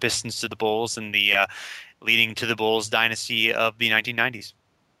guard from the Pistons to the Bulls and the leading to the Bulls dynasty of the 1990s.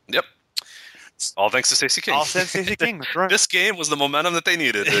 Yep. All thanks to Stacey King. All thanks to Stacey King. That's right. This game was the momentum that they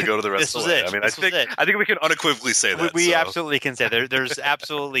needed to go to the rest of the way. I mean, I think we can unequivocally say that. We absolutely can say there's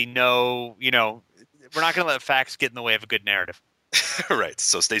absolutely no, we're not going to let facts get in the way of a good narrative. Right.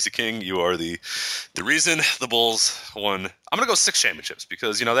 So Stacey King, you are the reason the Bulls won. I'm going to go 6 championships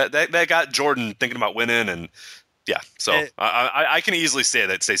because, that got Jordan thinking about winning. And yeah, so I can easily say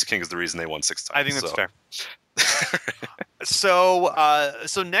that Stacey King is the reason they won 6 times. I think that's fair.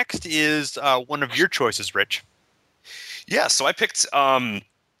 So next is one of your choices, Rich. Yeah. So I picked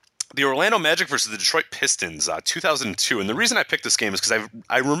the Orlando Magic versus the Detroit Pistons, 2002. And the reason I picked this game is because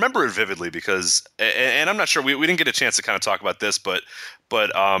I remember it vividly because, and I'm not sure, we didn't get a chance to kind of talk about this, but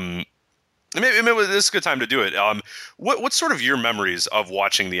maybe this is a good time to do it. What's sort of your memories of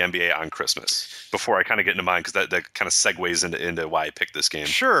watching the NBA on Christmas before I kind of get into mine? Because that kind of segues into why I picked this game.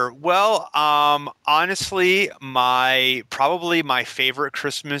 Sure. Well, honestly, probably my favorite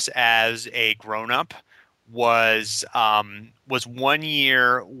Christmas as a grown-up was 1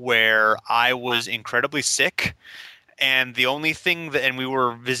 year where I was incredibly sick, and the only thing and we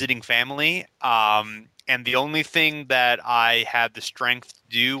were visiting family, and the only thing that I had the strength to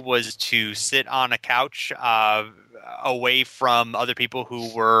do was to sit on a couch away from other people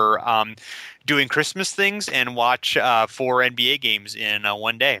who were doing Christmas things and watch 4 NBA games in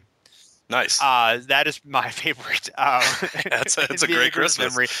one day. Nice. That is my favorite. That's a great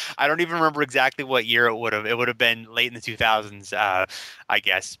Christmas memory. I don't even remember exactly what year it would have. It would have been late in the 2000s, I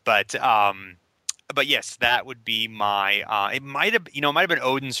guess. But yes, that would be my. It might have been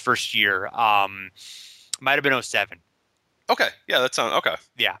Odin's first year. Might have been 2007. Okay. Yeah, that sounds okay.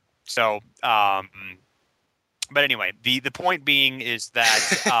 Yeah. So. But anyway, the point being is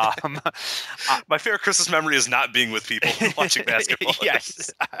that my favorite Christmas memory is not being with people watching basketball.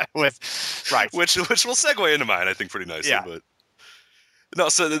 Yes, right. Which will segue into mine, I think, pretty nicely. Yeah. But no,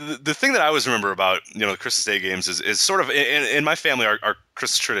 so the thing that I always remember about the Christmas Day games is sort of in my family, our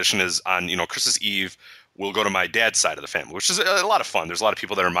Christmas tradition is on Christmas Eve. We'll go to my dad's side of the family, which is a lot of fun. There's a lot of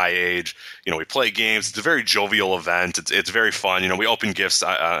people that are my age. We play games. It's a very jovial event. It's very fun. We open gifts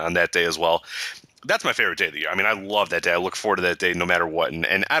on that day as well. That's my favorite day of the year. I mean, I love that day. I look forward to that day no matter what. And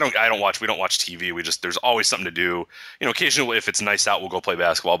we don't watch TV. There's always something to do. Occasionally if it's nice out, we'll go play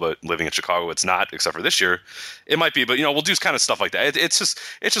basketball, but living in Chicago, it's not, except for this year. It might be, but we'll do kind of stuff like that. It's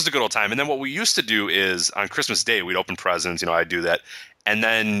just a good old time. And then what we used to do is on Christmas Day, we'd open presents, I'd do that. And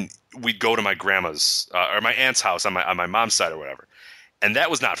then we'd go to my grandma's or my aunt's house on my mom's side or whatever. And that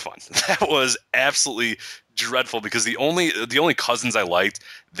was not fun. That was absolutely dreadful because the only cousins I liked,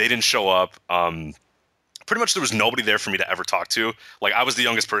 they didn't show up. Pretty much there was nobody there for me to ever talk to. Like I was the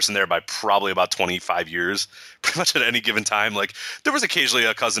youngest person there by probably about 25 years, pretty much at any given time. Like there was occasionally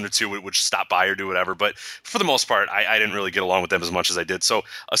a cousin or two which stop by or do whatever. But for the most part, I didn't really get along with them as much as I did. So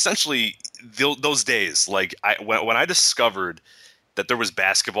essentially those days, like when I discovered that there was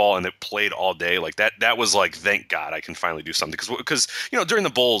basketball and it played all day, like that was like, thank God I can finally do something. Because during the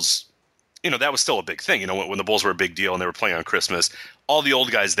Bulls, that was still a big thing. When the Bulls were a big deal and they were playing on Christmas, all the old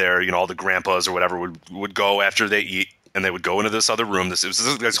guys there, all the grandpas or whatever would go after they eat and they would go into this other room. It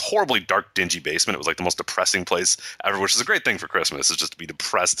was this horribly dark, dingy basement. It was like the most depressing place ever, which is a great thing for Christmas, is just to be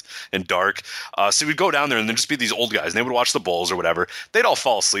depressed and dark. So we'd go down there and there'd just be these old guys and they would watch the Bulls or whatever. They'd all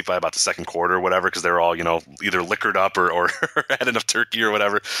fall asleep by about the second quarter or whatever because they were all, either liquored up or had enough turkey or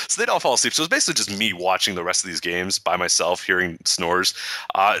whatever. So they'd all fall asleep. So it was basically just me watching the rest of these games by myself, hearing snores.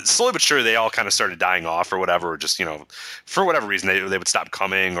 Slowly but surely, they all kind of started dying off or whatever, or just, for whatever reason, they would stop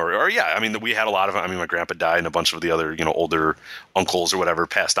coming or we had a lot of them. I mean, my grandpa died and a bunch of the other, older uncles or whatever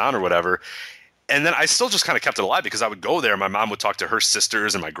passed on or whatever. And then I still just kind of kept it alive because I would go there. My mom would talk to her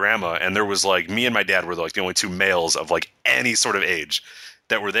sisters and my grandma, and there was like me and my dad were like the only two males of like any sort of age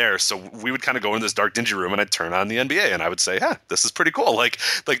that were there. So we would kind of go in this dark, dingy room, and I'd turn on the NBA, and I would say, "Yeah, this is pretty cool." Like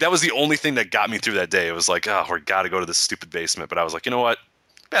that was the only thing that got me through that day. It was like, "Oh, we got to go to this stupid basement." But I was like, you know what?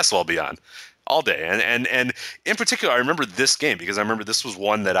 Basketball will be on all day. And in particular, I remember this game because I remember this was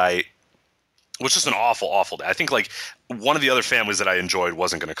one that was just an awful day. I think like one of the other families that I enjoyed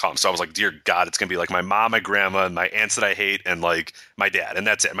wasn't going to come. So I was like, dear God, it's going to be like my mom, my grandma, and my aunts that I hate, and like my dad. And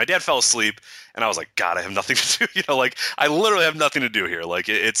that's it. My dad fell asleep, and I was like, God, I have nothing to do. Like I literally have nothing to do here. Like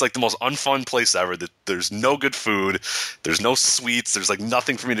it's like the most unfun place ever. There's no good food. There's no sweets. There's like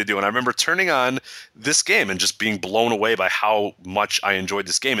nothing for me to do. And I remember turning on this game and just being blown away by how much I enjoyed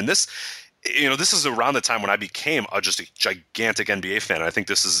this game. And this is around the time when I became just a gigantic NBA fan. And I think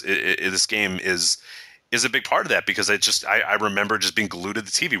this game is a big part of that because I remember just being glued to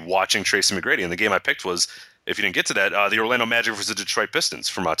the TV watching Tracy McGrady. And the game I picked was, if you didn't get to that, the Orlando Magic versus the Detroit Pistons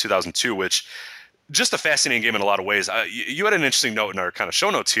from 2002, which just a fascinating game in a lot of ways. You had an interesting note in our kind of show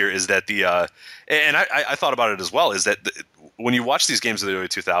notes here is that and I thought about it as well, is that when you watch these games of the early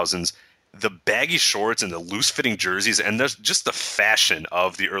 2000s, the baggy shorts and the loose-fitting jerseys and there's just the fashion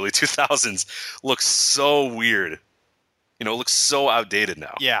of the early 2000s looks so weird. It looks so outdated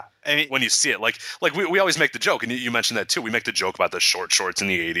now. Yeah. I mean, when you see it, like we always make the joke, and you mentioned that too. We make the joke about the short shorts in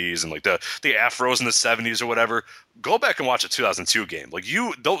the 80s and like the afros in the 70s or whatever. Go back and watch a 2002 game. Like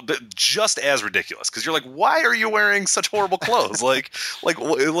just as ridiculous because you're like, why are you wearing such horrible clothes? like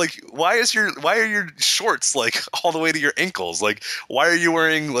why are your shorts like all the way to your ankles? Like why are you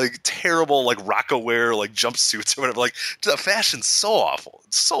wearing like terrible like Rocco wear like jumpsuits or whatever? Like the fashion's so awful.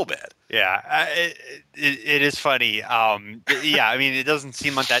 It's so bad. Yeah, it is funny. Yeah, I mean, it doesn't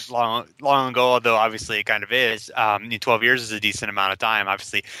seem like that long ago, although obviously it kind of is. 12 years is a decent amount of time.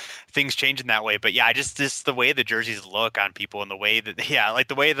 Obviously, things change in that way. But yeah, just the way the jerseys look on people and the way that, like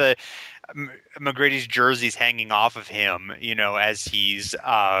the way the McGrady's jersey's hanging off of him, as he's,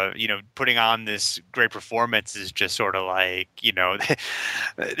 putting on this great performance is just sort of like,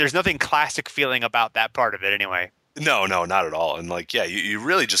 there's nothing classic feeling about that part of it anyway. No, not at all. And like, yeah, you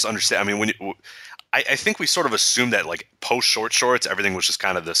really just understand. I mean, I think we sort of assumed that like post short shorts, everything was just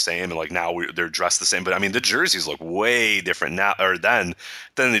kind of the same, and like now they're dressed the same. But I mean, the jerseys look way different now or then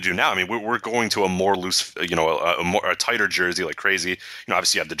than they do now. I mean, we're going to a more loose, a tighter jersey like crazy.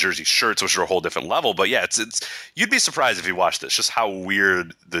 Obviously you have the jersey shirts, which are a whole different level. But yeah, it's you'd be surprised if you watched this, just how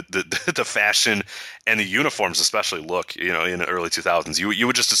weird the fashion and the uniforms especially look. In the early 2000s, you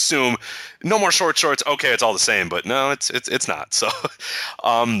would just assume no more short shorts. Okay, it's all the same, but no, it's not. So.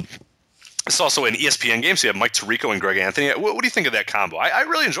 It's also an ESPN game, so you have Mike Tirico and Greg Anthony. What do you think of that combo? I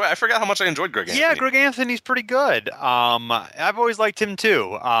really enjoy it. I forgot how much I enjoyed Greg Anthony. Yeah, Greg Anthony's pretty good. I've always liked him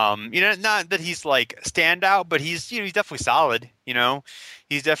too. Not that he's like standout, but he's definitely solid.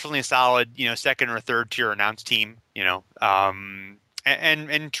 He's definitely a solid, second or third tier announced team. And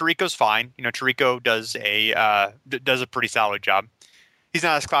Tirico's fine. Tirico does a pretty solid job. He's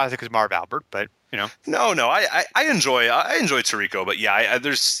not as classic as Marv Albert, but No, I enjoy Tirico, but yeah,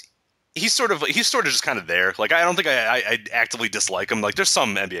 he's sort of just kind of there. Like I don't think I actively dislike him. Like there's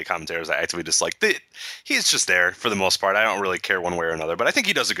some NBA commentators I actively dislike. He's just there for the most part. I don't really care one way or another, but I think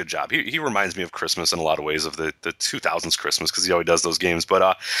he does a good job. He reminds me of Christmas in a lot of ways, of the 2000s Christmas, because he always does those games.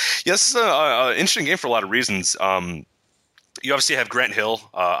 But yeah, this is an interesting game for a lot of reasons. You obviously have Grant Hill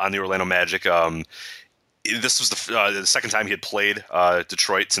on the Orlando Magic. This was the second time he had played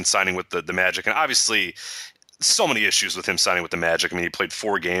Detroit since signing with the Magic, and obviously so many issues with him signing with the Magic. I mean, he played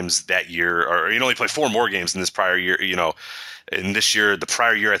 4 games that year, or he only played 4 more games in this prior year, and this year, the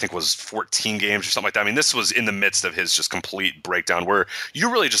prior year, I think was 14 games or something like that. I mean, this was in the midst of his just complete breakdown where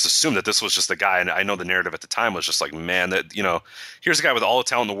you really just assumed that this was just a guy. And I know the narrative at the time was just like, man, that, here's a guy with all the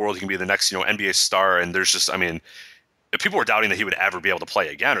talent in the world. He can be the next, NBA star. And there's just, I mean, people were doubting that he would ever be able to play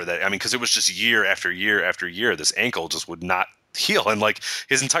again, or that, I mean, because it was just year after year after year, this ankle just would not heal, and like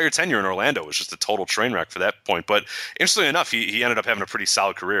his entire tenure in Orlando was just a total train wreck for that point. But interestingly enough, he ended up having a pretty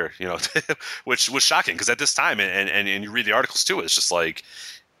solid career, which was shocking because at this time, and you read the articles too, it's just like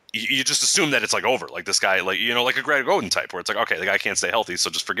you just assume that it's like over, like this guy, like like a Greg Oden type, where it's like, okay, the guy can't stay healthy, so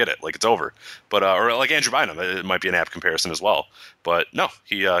just forget it, like it's over. But or like Andrew Bynum, it might be an apt comparison as well. But no,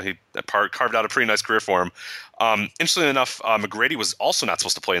 he carved out a pretty nice career for him. Interestingly enough, McGrady was also not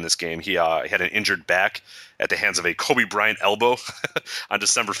supposed to play in this game. He had an injured back at the hands of a Kobe Bryant elbow on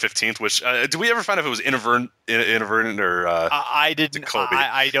December 15th, which do we ever find if it was inadvertent or I didn't. Kobe?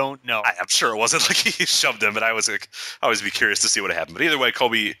 I don't know. I'm sure it wasn't like he shoved him, but I was like, I always be curious to see what happened. But either way,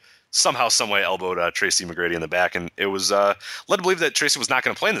 Kobe somehow, someway elbowed Tracy McGrady in the back, and it was led to believe that Tracy was not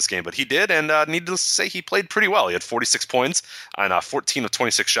going to play in this game, but he did, and needless to say, he played pretty well. He had 46 points on 14 of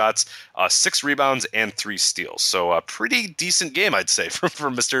 26 shots, 6 rebounds, and 3 steals. So a pretty decent game, I'd say,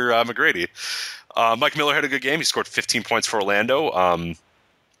 from Mr. McGrady. Mike Miller had a good game. He scored 15 points for Orlando.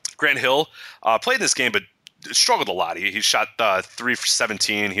 Grant Hill played in this game, but struggled a lot. He shot 3 for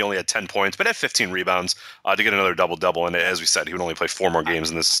 17. He only had 10 points, but had 15 rebounds to get another double-double. And as we said, he would only play 4 more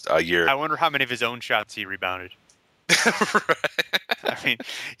games in this year. I wonder how many of his own shots he rebounded. Right. I mean,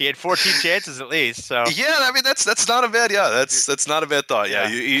 he had 14 chances at least. So yeah, I mean that's not a bad that's not a bad thought.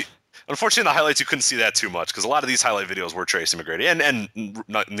 Yeah. Unfortunately, in the highlights you couldn't see that too much because a lot of these highlight videos were Tracy McGrady, and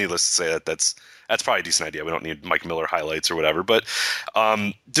not needless to say that's probably a decent idea. We don't need Mike Miller highlights or whatever. But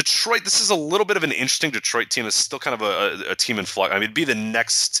Detroit, this is a little bit of an interesting Detroit team. It's still kind of a team in flux. I mean, it'd be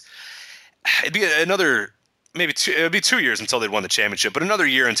another. Maybe it would be 2 years until they'd won the championship, but another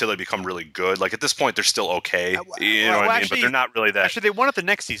year until they become really good. Like at this point, they're still okay. You know what I mean? But they're not really that. Actually, they won it the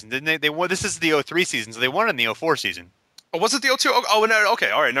next season, didn't they? They won. This is the 03 season, so they won it in the 04 season. Oh, was it the 02? Oh, no,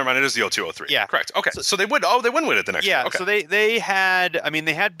 okay. All right, never mind. It is the 02-03. Yeah. Correct. Okay. So they would. Oh, they wouldn't win it the next year. Yeah. Okay. So they had. I mean,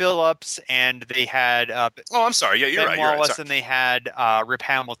 they had Billups and they had. I'm sorry. Yeah, you're Ben right. Wallace and they had Rip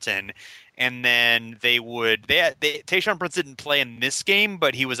Hamilton. And then Tayshaun Prince didn't play in this game,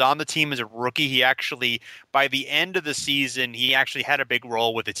 but he was on the team as a rookie. He actually, by the end of the season, he actually had a big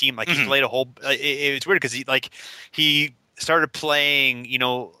role with the team. Like he played a whole. It was weird because he started playing,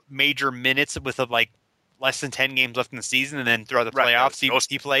 major minutes with less than 10 games left in the season, and then throughout the playoffs,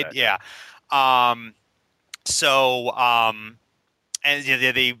 he played. Yeah. And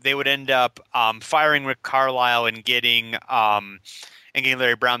they would end up firing Rick Carlisle and getting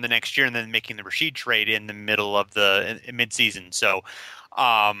Larry Brown the next year, and then making the Rasheed trade in the middle of the midseason. So,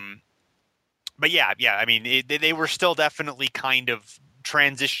 but yeah. I mean, they were still definitely kind of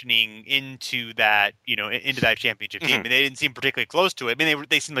transitioning into that, into that championship team. And they didn't seem particularly close to it. I mean,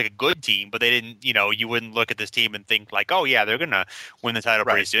 they seemed like a good team, but they didn't. You wouldn't look at this team and think like, oh yeah, they're gonna win the title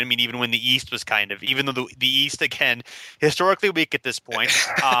pretty soon. I mean, even when the East was even though the East again historically weak at this point,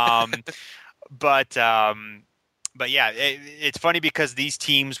 But yeah, it's funny because these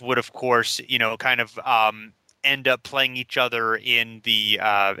teams would, of course, kind of end up playing each other in the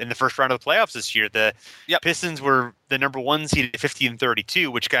first round of the playoffs this year. The Pistons were the number 1 seed at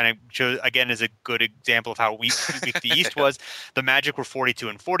 50-32, which kind of shows, again, is a good example of how weak the East was. The Magic were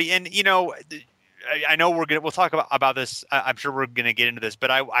 42-40, and I know we'll talk about this. I'm sure we're gonna get into this,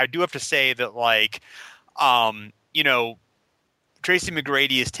 but I do have to say that Tracy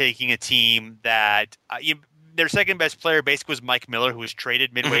McGrady is taking a team that their second best player basically was Mike Miller, who was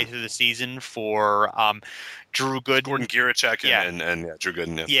traded midway through the season for Drew Gooden, Gordon Gierachek, and Drew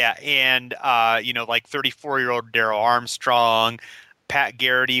Gooden. Yeah, and 34-year-old Darryl Armstrong, Pat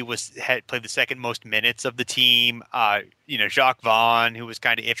Garrity had played the second most minutes of the team. Jacques Vaughn, who was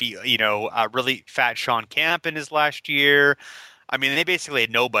kind of iffy. Really fat Sean Camp in his last year. I mean, they basically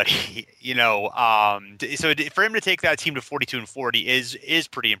had nobody. So for him to take that team to 42-40 is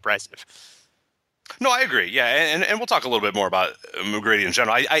pretty impressive. No, I agree. Yeah, and we'll talk a little bit more about McGrady in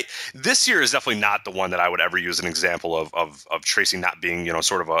general. This year is definitely not the one that I would ever use an example of Tracy not being,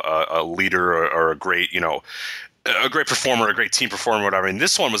 sort of a leader or a great, a great performer, a great team performer, whatever. I mean,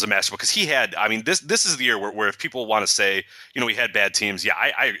 this one was a masterful because he had. I mean, this is the year where if people want to say, we had bad teams. Yeah,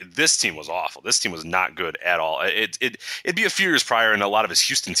 this team was awful. This team was not good at all. It'd be a few years prior, and a lot of his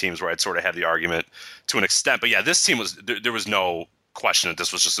Houston teams where I'd sort of have the argument to an extent. But yeah, this team was. There was no question that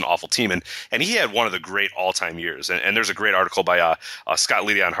this was just an awful team, and he had one of the great all-time years, and there's a great article by Scott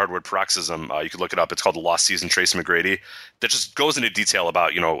Leedy on Hardwood Paroxysm. You could look it up. It's called The Lost Season, Tracy McGrady, that just goes into detail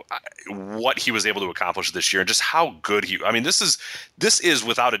about what he was able to accomplish this year and just how good this is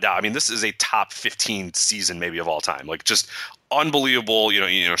without a doubt. I mean, this is a top 15 season maybe of all time, like just unbelievable.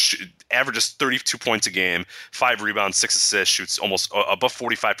 Averages 32 points a game, 5 rebounds, 6 assists, shoots almost above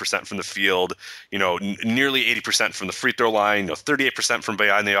 45% from the field, nearly 80% from the free throw line, 38% from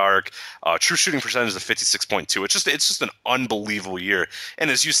behind the arc, true shooting percentage of 56.2. It's just an unbelievable year. And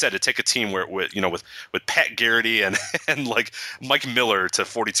as you said, to take a team with Pat Garrity and like Mike Miller to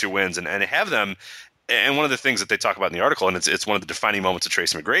 42 wins and have them. And one of the things that they talk about in the article, and it's one of the defining moments of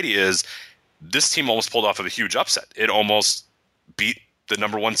Tracy McGrady, is this team almost pulled off a huge upset. It almost beat the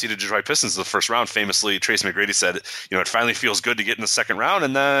number 1 seeded Detroit Pistons in the first round. Famously, Tracy McGrady said, it finally feels good to get in the second round.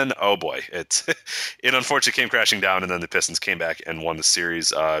 And then, oh boy, it unfortunately came crashing down. And then the Pistons came back and won the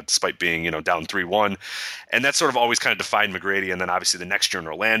series, despite being, down 3-1. And that sort of always kind of defined McGrady. And then obviously the next year in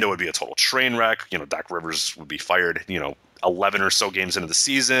Orlando would be a total train wreck. Doc Rivers would be fired, 11 or so games into the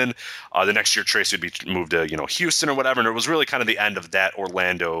season. The next year, Tracy would be moved to Houston or whatever, and it was really kind of the end of that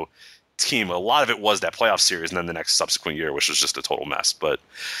Orlando team. A lot of it was that playoff series, and then the next subsequent year, which was just a total mess. But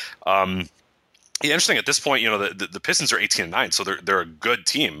yeah, interesting. At this point, the Pistons are 18-9, so they're a good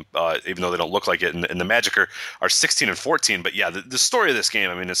team, even though they don't look like it. And the Magic are 16-14. But yeah, the story of this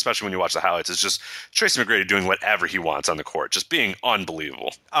game, I mean, especially when you watch the highlights, is just Tracy McGrady doing whatever he wants on the court, just being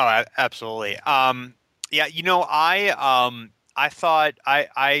unbelievable. Oh, absolutely. Yeah, I thought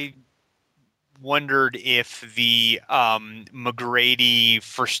I wondered if the McGrady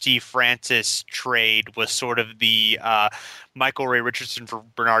for Steve Francis trade was sort of the Michael Ray Richardson for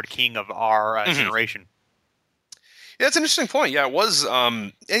Bernard King of our generation. Yeah, that's an interesting point. Yeah, it was.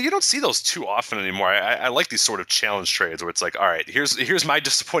 And you don't see those too often anymore. I like these sort of challenge trades where it's like, all right, here's my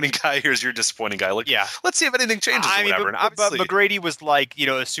disappointing guy, here's your disappointing guy. Like, yeah, let's see if anything changes or whatever. But McGrady was like, a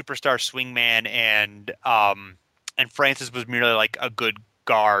superstar swingman, and Francis was merely like a good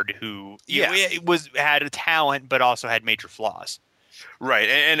guard who had a talent but also had major flaws. Right,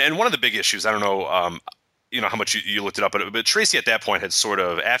 and one of the big issues, I don't know how much you looked it up, but Tracy at that point had sort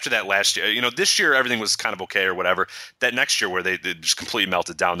of, after that last year, this year everything was kind of okay or whatever. That next year where they just completely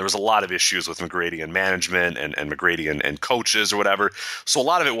melted down, there was a lot of issues with McGrady and management and McGrady and coaches or whatever. So a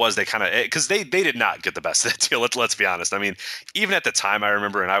lot of it was they kind of, because they did not get the best of that deal. Let's be honest. I mean, even at the time I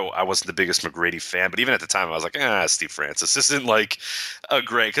remember, and I wasn't the biggest McGrady fan, but even at the time I was like, Steve Francis, this isn't like a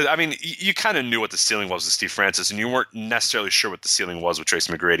great, because I mean, you kind of knew what the ceiling was with Steve Francis, and you weren't necessarily sure what the ceiling was with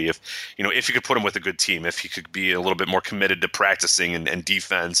Tracy McGrady. If you could put him with a good team, if he could be a little bit more committed to practicing and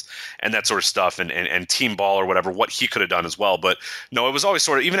defense and that sort of stuff and team ball or whatever, what he could have done as well. But no, it was always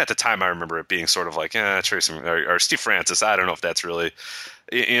sort of, even at the time I remember it being sort of like, Tracy or Steve Francis, I don't know if that's really,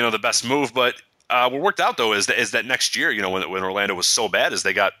 the best move. But what worked out though is that next year, when Orlando was so bad, is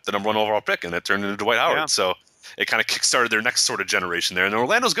they got the number 1 overall pick and it turned into Dwight Howard. Yeah. So it kind of kickstarted their next sort of generation there. And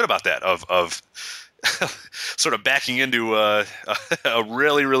Orlando's good about that of sort of backing into a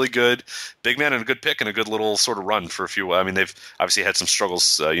really, really good big man and a good pick and a good little sort of run for a few. I mean, they've obviously had some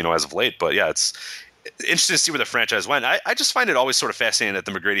struggles, as of late, but yeah, it's interesting to see where the franchise went. I just find it always sort of fascinating that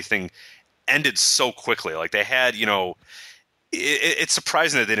the McGrady thing ended so quickly. Like they had, it's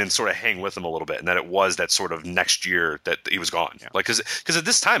surprising that they didn't sort of hang with him a little bit, and that it was that sort of next year that he was gone. Yeah. Like, because at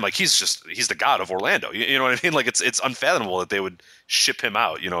this time, like he's the god of Orlando. You know what I mean? Like it's unfathomable that they would ship him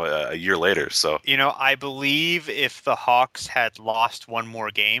out, a year later. So I believe if the Hawks had lost one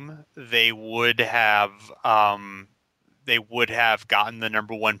more game, they would have gotten the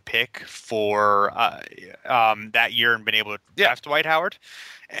number 1 pick for that year and been able to draft Dwight Howard.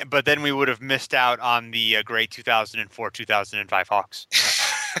 But then we would have missed out on the great 2004-2005 Hawks.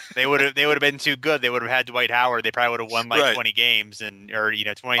 They would have been too good. They would have had Dwight Howard. They probably would have won 20 games 20.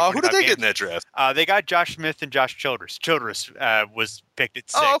 Who did they get in that draft? They got Josh Smith and Josh Childress. Childress was picked at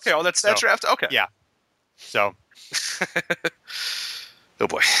 6. Oh, okay. Oh, that's that draft. Okay. Yeah. So. Oh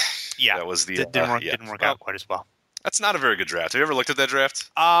boy. Yeah. That was the didn't work out quite as well. That's not a very good draft. Have you ever looked at that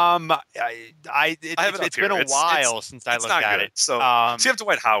draft? It's been a while since I looked at it. So you have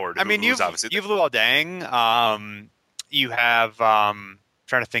Dwight Howard. I mean, you've Luol Deng. You have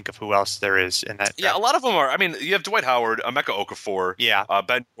trying to think of who else there is in that draft. Yeah, a lot of them are. I mean, you have Dwight Howard, Emeka Okafor,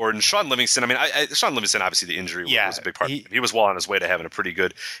 Ben Gordon, Sean Livingston. I mean, Sean Livingston, obviously the injury was a big part of it. He was well on his way to having a pretty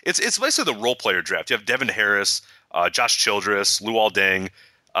good. It's basically the role player draft. You have Devin Harris, Josh Childress, Luol Deng.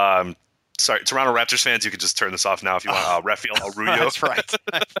 Sorry, Toronto Raptors fans, you can just turn this off now if you want. Rafael Arroyo. That's right.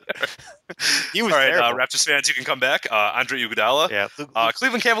 He was Raptors fans, you can come back. Andre Iguodala. Yeah.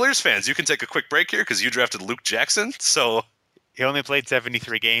 Cleveland Cavaliers fans, you can take a quick break here because you drafted Luke Jackson. So he only played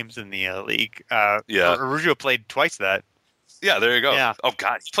 73 games in the league. Arroyo played twice that. Yeah, there you go. Yeah. Oh,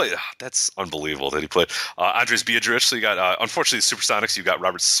 God, he played. That's unbelievable that he played. Andres Biedrich. So you got, unfortunately, the Supersonics, you got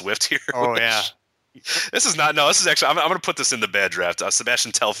Robert Swift here. Oh, yeah. This is actually, I'm going to put this in the bad draft.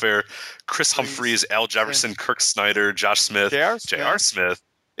 Sebastian Telfair, Chris Humphreys, Al Jefferson, Kirk Snyder, Josh Smith, J.R. Smith,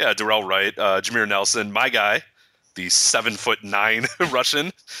 Darrell Wright, Jameer Nelson, my guy, the 7'9"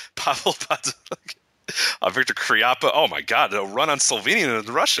 Russian, Pavel Padulik, Victor Kriapa. Oh my God, a run on Slovenian and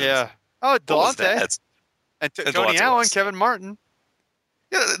the Russians. Yeah. Oh, Delonte. And Tony Allen, Kevin Martin.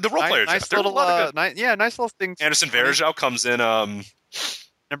 Yeah, the role player nice draft. Little, nice little things. Anderson Varejao comes in.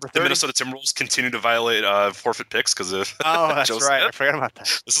 Number 30. The Minnesota Timberwolves continue to violate forfeit picks because of that's Joe right. Smith. I forgot about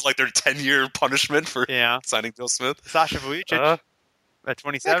that. This is like their 10-year punishment for signing Joe Smith. Sasha Vujicic at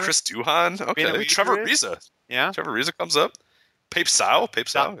 27. Yeah, Chris Duhan. Okay. Trevor Ariza. Yeah. Trevor Ariza comes up. Pape Sau.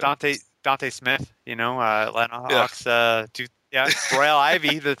 Dante Smith, Atlanta Hawks. Royal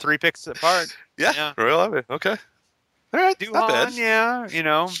Ivy, the 3 picks apart. Yeah. Royal Ivy. Okay. All right.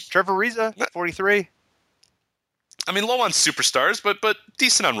 Duhan, Trevor Ariza, 43. I mean, low on superstars, but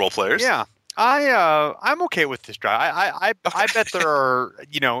decent on role players. Yeah, I'm okay with this draft. I bet there are,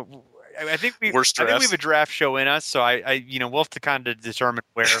 I think we have a draft show in us, so we'll have to kind of determine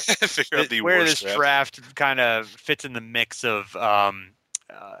where where this draft kind of fits in the mix of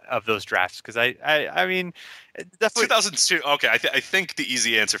those drafts, because I mean, definitely 2002. Okay, I think the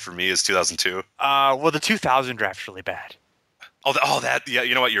easy answer for me is 2002. Well, the 2000 draft's really bad. That yeah,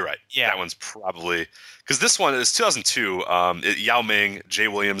 you know what? You're right. Yeah, that one's probably because this one is 2002. Yao Ming, Jay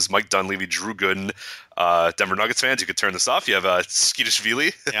Williams, Mike Dunleavy, Drew Gooden. Denver Nuggets fans, you could turn this off. You have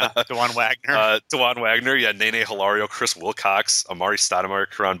Skeetishvili, Dewan Wagner, yeah, Nene Hilario, Chris Wilcox, Amari Stoudemire,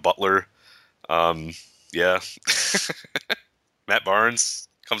 Caron Butler, Matt Barnes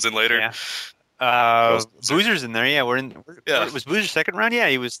comes in later. Yeah. Boozer's in there. Yeah, was Boozer second round? Yeah,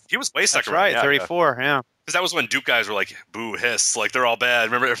 he was way second round. Right, 34. Yeah. Because that was when Duke guys were like, boo, hiss, like they're all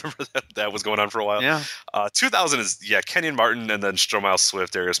bad. Remember that was going on for a while? Yeah. 2000 is, Kenyon Martin, and then Stromile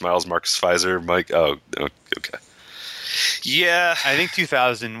Swift, Darius Miles, Marcus Fizer, Mike. Oh, okay. Yeah. I think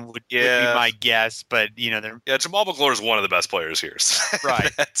 2000 would be my guess, but, Jamal McGlure is one of the best players here. So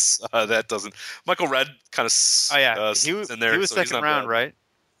right. That doesn't. Michael Redd kind of he was in there. He was second round, right?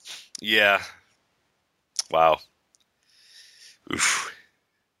 Yeah. Wow. Oof.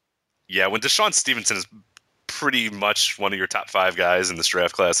 Yeah, when Deshaun Stevenson is pretty much one of your top 5 guys in this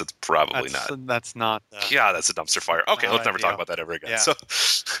draft class, it's probably not. That's not. That's a dumpster fire. Okay, let's never talk about that ever again. Yeah. So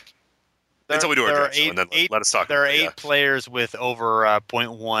until we do our draft show, and then let us talk. There are 8 players with over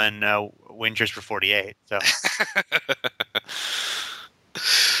 0.1 win shares for 48. So.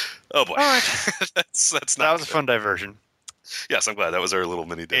 Oh boy, all right. that's not. That was a fun diversion. Yes, I'm glad that was our little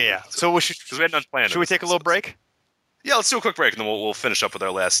mini diversion. Yeah. So because we had none planned. Should we take a little break? Yeah, let's do a quick break, and then we'll finish up with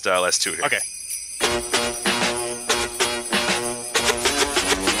our last 2 here. Okay.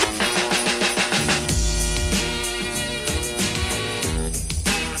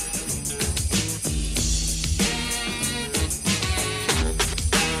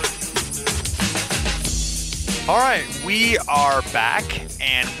 All right, we are back,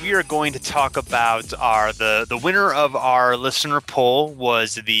 and we are going to talk about the winner of our listener poll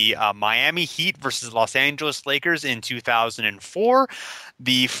was the Miami Heat versus Los Angeles Lakers in 2004.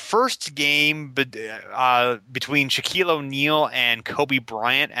 The first game between Shaquille O'Neal and Kobe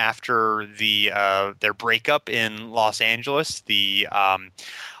Bryant after their breakup in Los Angeles. The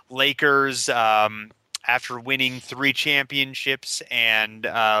Lakers, after winning 3 championships and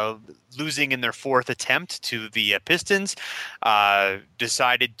losing in their 4th attempt to the Pistons,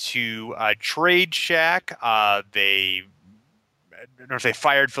 decided to trade Shaq. I don't know if they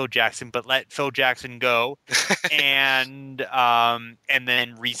fired Phil Jackson, but let Phil Jackson go, and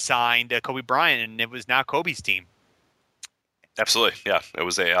then re-signed Kobe Bryant, and it was now Kobe's team. Absolutely, yeah. It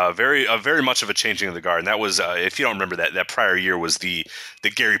was a very much of a changing of the guard, and that was if you don't remember that prior year was the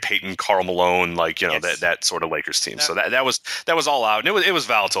Gary Payton, Karl Malone, yes. that sort of Lakers team. So that was all out, and it was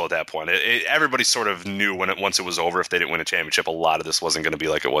volatile at that point. Everybody sort of knew once it was over, if they didn't win a championship, a lot of this wasn't going to be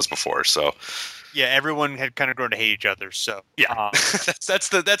like it was before. So yeah, everyone had kind of grown to hate each other. So yeah, that's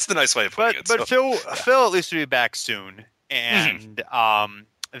the nice way of putting it. But Phil at least will be back soon, and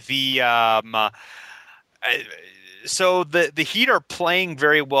So the Heat are playing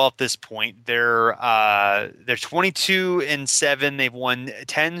very well at this point. They're 22-7. They've won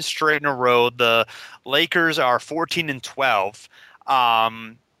 10 straight in a row. The Lakers are 14-12.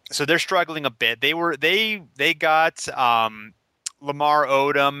 So they're struggling a bit. They got Lamar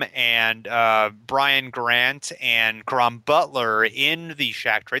Odom and Brian Grant and Caron Butler in the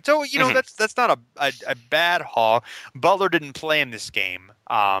Shaq trade. So that's not a bad haul. Butler didn't play in this game.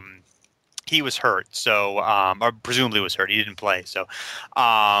 He was hurt, or presumably was hurt. He didn't play, so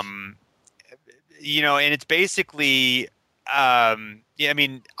and it's basically, I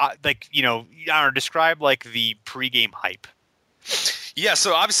don't know, describe like the pregame hype. Yeah,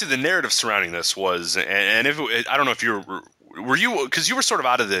 so obviously the narrative surrounding this was, and I don't know if were you, because you were sort of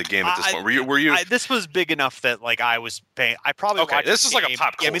out of the game at this point. Were you? This was big enough that like I was paying. I probably watched this was like a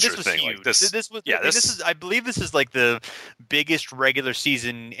pop culture this was thing. Huge. Like this was. Yeah, this is. I believe this is like the biggest regular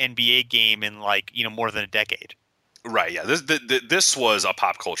season NBA game in more than a decade. Right. Yeah. This was a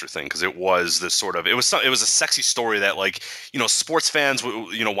pop culture thing because it was this sort of it was a sexy story that sports fans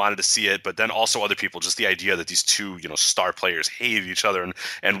wanted to see it, but then also other people, just the idea that these two star players hated each other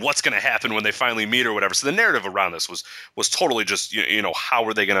and what's going to happen when they finally meet or whatever. So the narrative around this was totally just how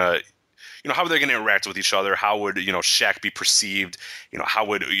were they going to how are they going to interact with each other? How would Shaq be perceived? How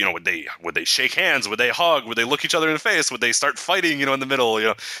would would they shake hands? Would they hug? Would they look each other in the face? Would they start fighting? In the middle?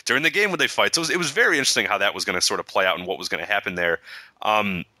 During the game, would they fight? So it was very interesting how that was going to sort of play out and what was going to happen there.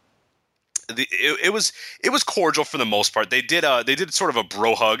 it was cordial for the most part. They did sort of a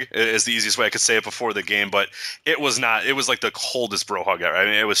bro hug, is the easiest way I could say it, before the game, but it was like the coldest bro hug ever. I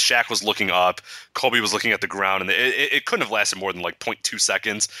mean, it was Shaq was looking up, Kobe was looking at the ground, and it couldn't have lasted more than like 0.2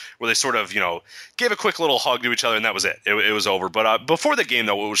 seconds, where they sort of gave a quick little hug to each other, and that was it. It was over. But before the game,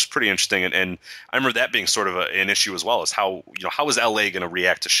 though, it was pretty interesting, and I remember that being sort of an issue as well, is how is LA going to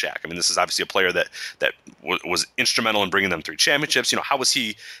react to Shaq? I mean, this is obviously a player that was instrumental in bringing them 3 championships. How was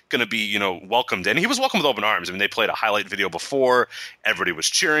he going to be welcomed? And he was welcomed with open arms. I mean, they played a highlight video before, everybody was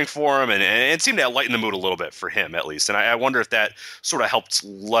cheering for him, and it seemed to lighten the mood a little bit for him, at least. And I wonder if that sort of helped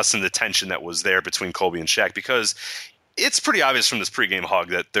lessen the tension that was there between Kobe and Shaq, because it's pretty obvious from this pregame hug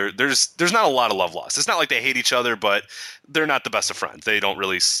that there's not a lot of love lost. It's not like they hate each other, but they're not the best of friends. They don't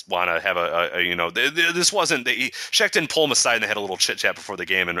really want to have this wasn't. Shaq didn't pull him aside and they had a little chit chat before the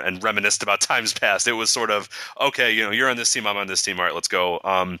game and reminisced about times past. It was sort of, okay, you're on this team, I'm on this team. All right, let's go.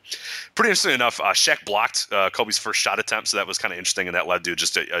 Pretty interesting enough, Shaq blocked Kobe's first shot attempt, so that was kind of interesting, and that led to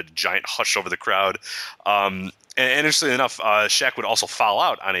just a giant hush over the crowd. And interestingly enough, Shaq would also foul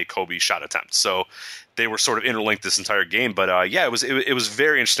out on a Kobe shot attempt. So they were sort of interlinked this entire game. But it was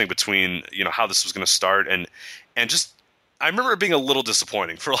very interesting between how this was going to start and just. I remember it being a little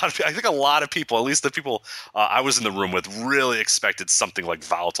disappointing for a lot of people. I think a lot of people, at least the people I was in the room with, really expected something like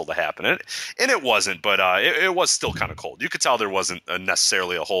volatile to happen. And it wasn't, but it was still kind of cold. You could tell there wasn't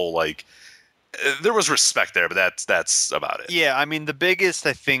necessarily a whole, there was respect there, but that's about it. Yeah, I mean, the biggest,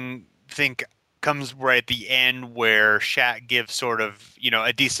 I think comes right at the end where Shaq gives sort of,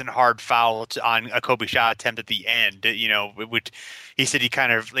 a decent hard foul on a Kobe shot attempt at the end. He said he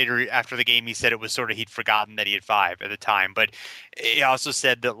kind of later after the game, he said it was sort of he'd forgotten that he had 5 at the time. But he also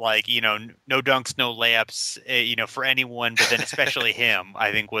said that no dunks, no layups, for anyone, but then especially him,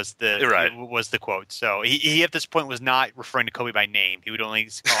 I think was the quote. So he at this point was not referring to Kobe by name. He would only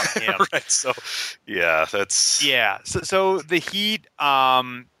call him. Right. So yeah, that's So the Heat.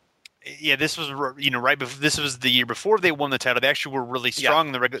 This was right before. This was the year before they won the title. They actually were really strong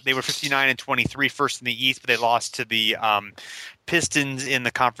in the regular. They were 59-23, first in the East, but they lost to the Pistons in the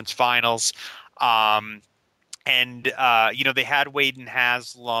conference finals. They had Wade and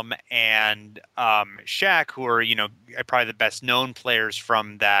Haslam and Shaq, who are probably the best known players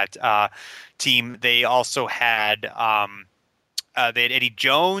from that team. They also had. They had Eddie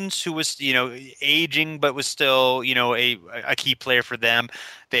Jones, who was, aging, but was still, a key player for them.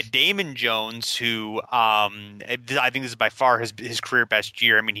 They had Damon Jones, who I think this is by far his career best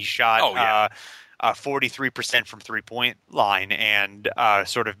year. I mean, he shot 43% from 3-point line and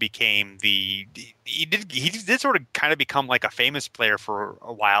sort of became he did sort of kind of become like a famous player for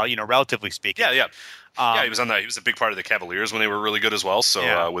a while, relatively speaking. Yeah. He was he was a big part of the Cavaliers when they were really good as well.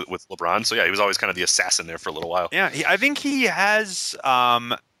 So with LeBron, so he was always kind of the assassin there for a little while. Yeah, I think he has.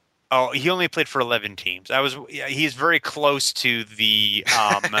 He only played for 11 teams. He's very close to the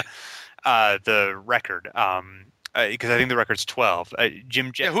record. Because I think the record's 12.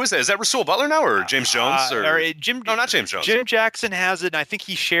 Who is that? Is that Rasul Butler now or James Jones? No, not James Jones. Jim Jackson has it, and I think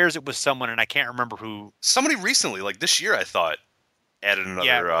he shares it with someone, and I can't remember who. Somebody recently, like this year, I thought, added another.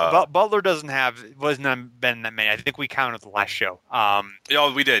 Yeah, Butler wasn't been that many. I think we counted the last show.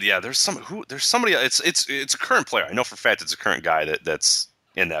 We did. Yeah, there's somebody. It's a current player. I know for a fact it's a current guy that's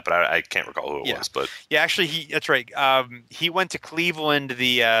in that, but I can't recall who it was. But actually, that's right. He went to Cleveland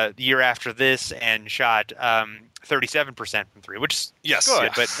the year after this and shot 37% from 3, which is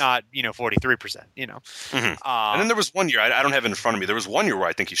good, but not 43%. Mm-hmm. And then there was one year I don't have it in front of me. There was one year where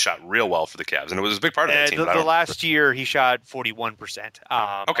I think he shot real well for the Cavs, and it was a big part of that team. The last year he shot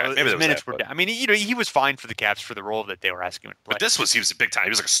 41%. Okay, maybe his minutes were down. I mean, he was fine for the Cavs for the role that they were asking him to play. But he was a big time. He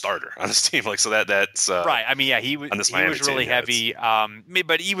was like a starter on this team, that's right. I mean, he was really heavy.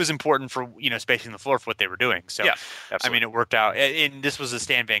 But he was important for spacing the floor for what they were doing. So absolutely. I mean, it worked out. And this was a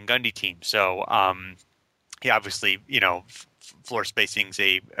Stan Van Gundy team, so. Obviously, floor spacing's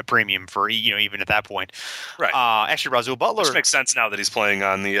a premium for even at that point. Right. Actually, Rasul Butler. Which makes sense now that he's playing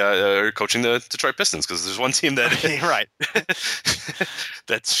on the coaching the Detroit Pistons, because there's one team that right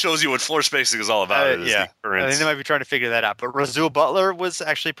that shows you what floor spacing is all about. I think they might be trying to figure that out. But Rasul Butler was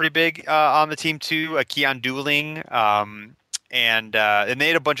actually pretty big on the team too. Keon Dooling, and they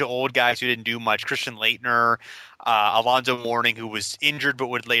had a bunch of old guys who didn't do much. Christian Laettner. Alonzo Mourning, who was injured but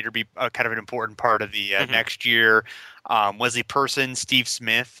would later be kind of an important part of the next year. Wesley Person, Steve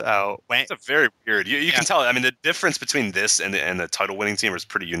Smith. It's a very weird. You can tell. I mean, the difference between this and the title-winning team is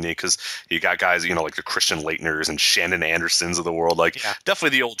pretty unique, because you got guys, like the Christian Laettners and Shannon Andersons of the world. Definitely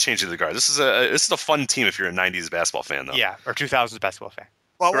the old change of the guard. This is a fun team if you're a '90s basketball fan, though. Yeah, or 2000s basketball fan.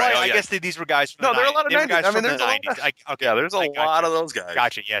 Well, I guess these were guys from there are a lot of 90s. I mean, there's the 90s. There's a lot of those guys.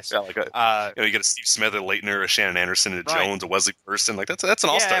 Gotcha, yes. Yeah, like you get a Steve Smith, a Leitner, a Shannon Anderson, a Jones, a Wesley Person. Like that's an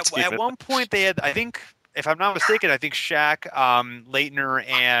all-star team. At one point they had, I think, if I'm not mistaken, I think Shaq, Leitner,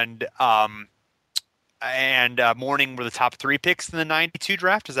 and Mourning were the top 3 picks in the 92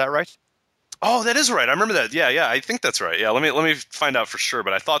 draft. Is that right? Oh, that is right. I remember that. Yeah, I think that's right. Yeah, let me find out for sure.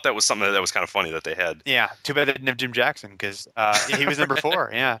 But I thought that was something that was kind of funny that they had. Yeah, too bad they didn't have Jim Jackson because he was number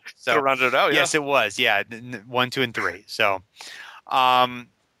 4. Yeah, so rounded it out. Yeah. Yes, it was. Yeah, 1, 2, and 3. So,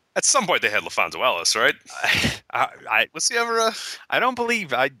 at some point they had LaFonso Ellis, right? Was he ever? I don't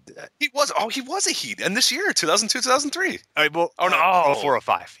believe he was. Oh, he was a Heat, and this year, 2002, 2003. Well, oh no, 4 or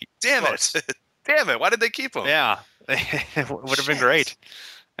 5. Damn it! Damn it! Why did they keep him? Yeah, it would have been great.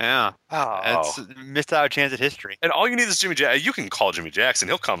 Yeah. It's missed out a chance at history. And all you need is Jimmy Jackson. You can call Jimmy Jackson.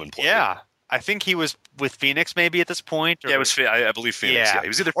 He'll come and play. Yeah. I think he was with Phoenix maybe at this point. It was. I believe Phoenix. Yeah. He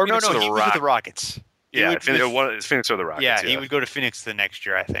was either Phoenix or the he was with the Rockets. Phoenix or the Rockets. Yeah, he would go to Phoenix the next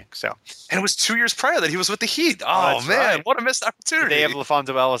year, I think. So. And it was 2 years prior that he was with the Heat. Oh, man. Right. What a missed opportunity. Did they have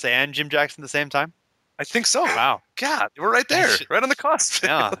LaFonso Ellis and Jim Jackson at the same time? I think so. Wow. God, we're right there. Right on the cusp.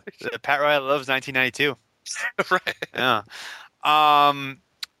 Yeah. Pat Riley loves 1992. Right. Yeah.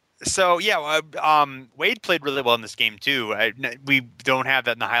 So Wade played really well in this game too. We don't have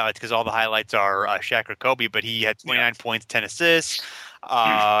that in the highlights because all the highlights are Shaq or Kobe, but he had 29 points, 10 assists.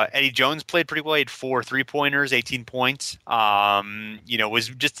 Eddie Jones played pretty well. He had 4 3-pointers, 18 points.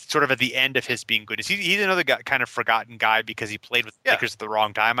 Was just sort of at the end of his being good. He's another guy, kind of forgotten guy because he played with the Lakers at the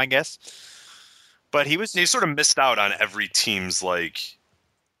wrong time, I guess. But he sort of missed out on every team's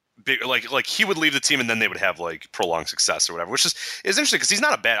big, like he would leave the team and then they would have prolonged success or whatever, which is interesting because he's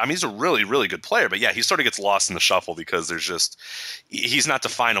not a bad. I mean, he's a really, really good player, but yeah, he sort of gets lost in the shuffle because he's not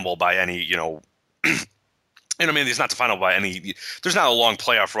definable by any, he's not definable by any. There's not a long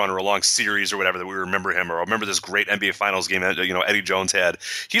playoff run or a long series or whatever that we remember him, or remember this great NBA Finals game that Eddie Jones had.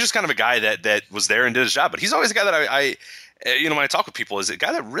 He's just kind of a guy that was there and did his job, but he's always a guy that I when I talk with people, is a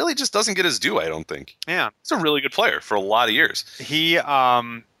guy that really just doesn't get his due. I don't think. Yeah, he's a really good player for a lot of years. He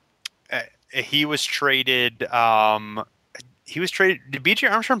was traded. Did B.J.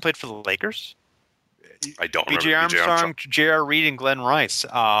 Armstrong played for the Lakers? I don't remember. B.J. Armstrong, J.R. Reed, and Glenn Rice.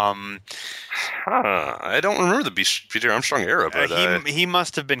 I don't remember the B.J. Armstrong era, but he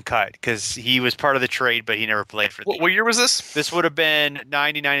must have been cut because he was part of the trade, but he never played for. What year was this? This would have been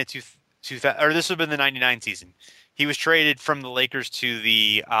 99 to 2000, or this would have been the 99 season. He was traded from the Lakers to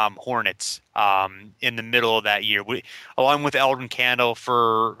the Hornets in the middle of that year, along with Eldon Candle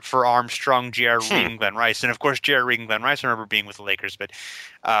for Armstrong, J.R. Reed, and Glenn Rice. And, of course, J.R. Reed and Glenn Rice I remember being with the Lakers. But,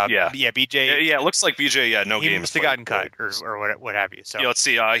 B.J. Yeah, it looks like B.J., no games. He must have gotten cut or what have you. So. Yeah, let's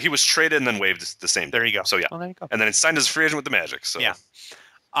see. He was traded and then waived the same day. There you go. So, yeah. Well, there you go. And then he signed as a free agent with the Magic. So. Yeah.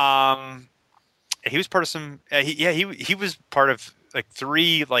 He was part of some he was part of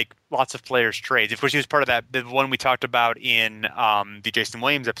 3 lots of players trades. Of course, he was part of the one we talked about in the Jason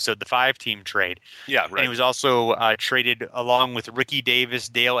Williams episode, the 5-team trade. Yeah, right. And he was also traded along with Ricky Davis,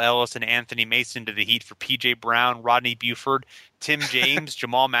 Dale Ellis, and Anthony Mason to the Heat for P.J. Brown, Rodney Buford, Tim James,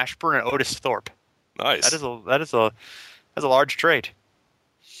 Jamal Mashburn, and Otis Thorpe. Nice. That is a large trade.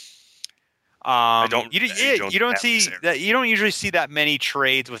 You don't usually see that many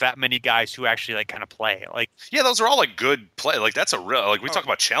trades with that many guys who actually kind of play. Those are all good play. That's a real we talk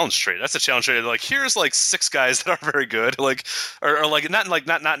about challenge trade. That's a challenge trade. Here's 6 guys that are very good. Not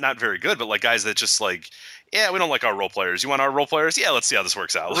very good, but guys that just we don't like our role players. You want our role players? Yeah, let's see how this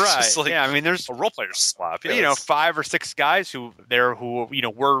works out. Right. There's a role player swap. Yeah, 5 or 6 guys who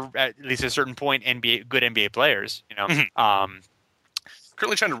were at least at a certain point good NBA players.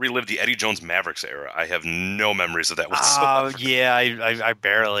 Currently trying to relive the Eddie Jones Mavericks era. I have no memories of that whatsoever. I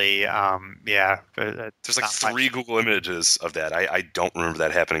barely. There's 3 Google images of that. I don't remember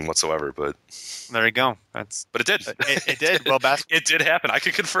that happening whatsoever. But there you go. But it did. It did. Well, it did happen. I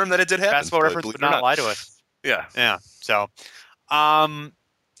can confirm that it did happen. Basketball Reference would not lie to us. Yeah. Yeah. So,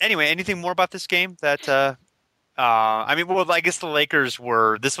 anyway, anything more about this game? That I guess the Lakers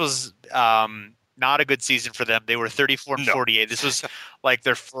were. This was. Not a good season for them. They were 34-48. This was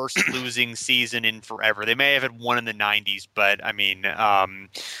their first losing season in forever. They may have had one in the 90s, but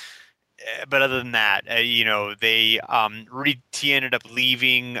but other than that, they Rudy T ended up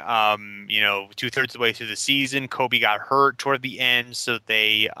leaving. 2/3 of the way through the season, Kobe got hurt toward the end, so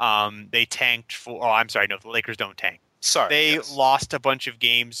they tanked for. Oh, I'm sorry, no, the Lakers don't tank. Sorry, they lost a bunch of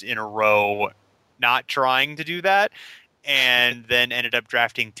games in a row, not trying to do that. And then ended up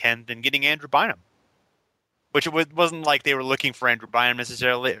drafting 10th and getting Andrew Bynum. which it wasn't like they were looking for Andrew Bynum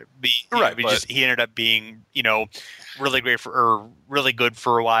necessarily. He ended up being, really great or really good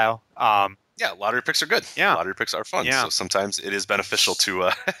for a while. Yeah, lottery picks are good. Yeah, lottery picks are fun. Yeah. So sometimes it is beneficial to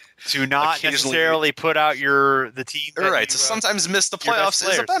not necessarily put out the team. Right. So sometimes miss the playoffs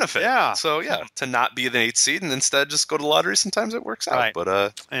is a benefit. Yeah. So to not be the 8th seed and instead just go to the lottery, sometimes it works out. Right.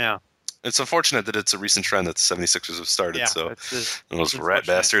 But it's unfortunate that it's a recent trend that the 76ers have started. Yeah, so those rat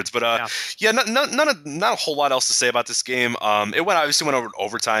bastards. But not a whole lot else to say about this game. It obviously went over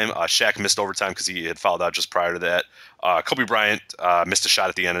overtime. Shaq missed overtime because he had fouled out just prior to that. Kobe Bryant missed a shot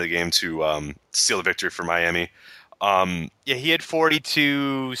at the end of the game to steal the victory for Miami. He had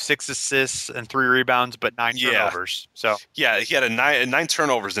 42, 6 assists, and 3 rebounds, but 9 turnovers. So he had nine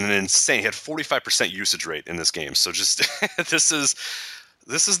turnovers and an insane. He had 45% usage rate in this game. So just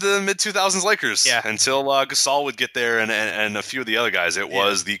This is the mid-2000s Lakers until Gasol would get there and a few of the other guys. It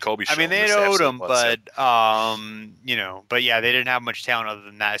was the Kobe show. I mean, they owed him, but they didn't have much talent other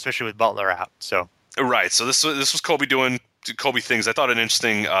than that, especially with Butler out. So right. So this was Kobe doing Kobe things. I thought an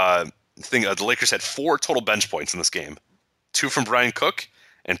interesting thing. The Lakers had 4 total bench points in this game, 2 from Brian Cook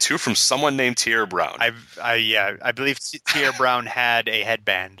and 2 from someone named Tierra Brown. I believe Tierra Brown had a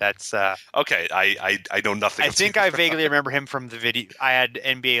headband. That's okay. I know nothing. I think I vaguely remember him from the video. I had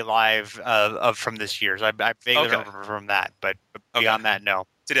NBA Live from this year, so I vaguely remember from that. But beyond that, no.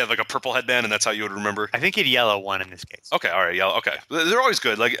 Did he have like a purple headband, and that's how you would remember? I think he had yellow one in this case. Okay, all right, yellow. Okay, they're always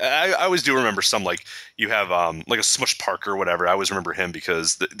good. Like I always do remember some. Like you have like a Smush Parker or whatever. I always remember him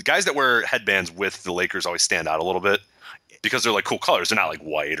because the guys that wear headbands with the Lakers always stand out a little bit. Because they're like cool colors. They're not like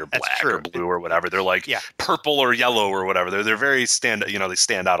white or black or blue or whatever. They're like purple or yellow or whatever. They're very they stand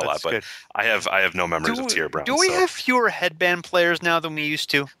out a lot. But good. I have no memories of Tierra Brown. Do we have fewer headband players now than we used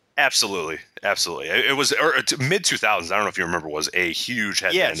to? Absolutely. It was mid 2000s. I don't know if you remember. Was a huge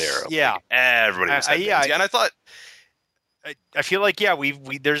headband era. Yeah, like, everybody was headbands. And I thought. I feel like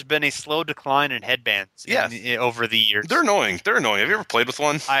there's been a slow decline in headbands over the years. They're annoying. Have you ever played with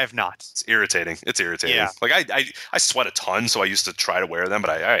one? I have not. It's irritating. Yeah. Like I sweat a ton, so I used to try to wear them, but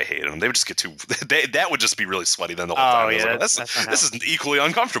I hated them. They would just get too. That would just be really sweaty then the whole time. Yeah, this is equally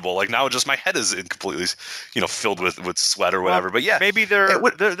uncomfortable. Like now, just my head is completely filled with sweat or whatever. But maybe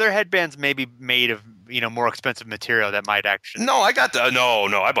their headbands may be made of more expensive material that might actually. No, I got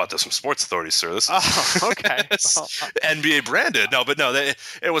no. I bought this from Sports Authority, sir. This is okay. NBA branded. No, but no,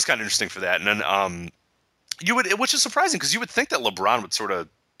 it was kind of interesting for that. And then which is surprising because you would think that LeBron would sort of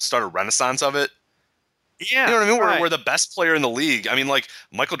start a renaissance of it. Yeah, you know what I mean? Right. We're the best player in the league. I mean, like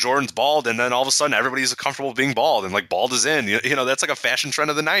Michael Jordan's bald, and then all of a sudden everybody's comfortable being bald, and like bald is in. That's like a fashion trend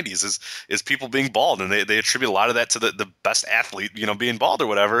of the '90s is people being bald, and they attribute a lot of that to the best athlete, being bald or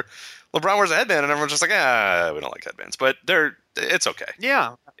whatever. LeBron wears a headband, and everyone's just like, we don't like headbands, but it's okay.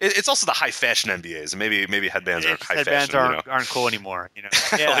 Yeah, it's also the high fashion NBAs, and maybe headbands aren't high fashion. Headbands aren't cool anymore.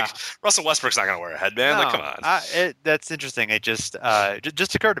 Yeah. Like Russell Westbrook's not going to wear a headband. No, like, come on. That's interesting. It just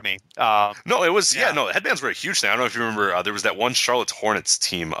occurred to me. No, it was headbands were a huge thing. I don't know if you remember. There was that one Charlotte Hornets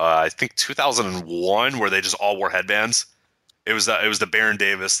team. I think 2001, where they just all wore headbands. It was the Baron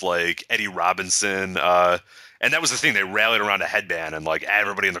Davis, like Eddie Robinson. And that was the thing. They rallied around a headband, and like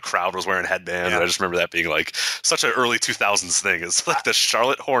everybody in the crowd was wearing headbands. Yeah. And I just remember that being like such an early 2000s thing. It's like the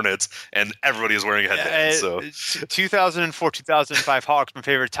Charlotte Hornets, and everybody is wearing headbands. So 2004, 2005 Hawks, my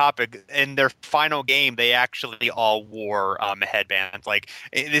favorite topic. In their final game, they actually all wore headbands. Like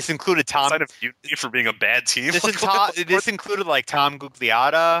this included Tom. Sign of unity for being a bad team. This included like Tom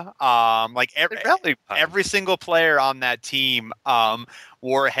Gugliotta. Like every single player on that team.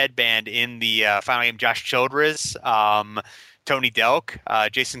 Wore a headband in the final game. Josh Childress, Tony Delk,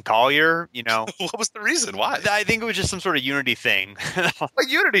 Jason Collier. What was the reason? Why? I think it was just some sort of unity thing. Like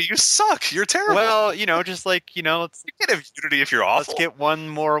unity, you suck. You're terrible. Let's. You can't have unity if you're awful. Let's get one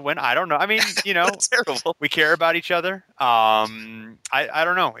more win. I don't know. I mean, That's terrible. We care about each other. I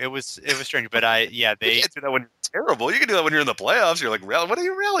don't know. It was strange, but they you can't do that when you're terrible. You can do that when you're in the playoffs. You're like, what are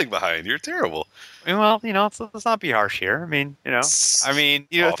you rallying behind? You're terrible. Well, let's not be harsh here. I mean,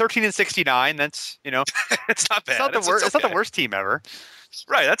 13-69. That's it's not bad. It's not the worst. It's not the worst team ever.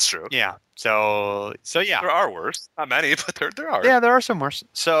 Right, that's true. Yeah. So yeah. There are worse. Not many, but there are. Yeah, there are some worse.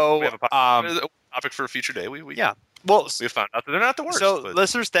 So we have a topic for a future day. We Well, we found out that they're not the worst. So,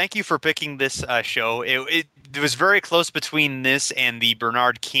 listeners, thank you for picking this show. It was very close between this and the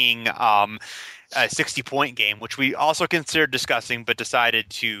Bernard King 60-point game, which we also considered discussing, but decided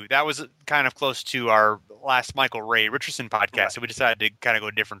to. That was kind of close to our last Michael Ray Richardson podcast, right. So we decided to kind of go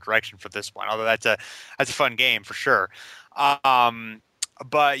a different direction for this one. Although that's a fun game for sure.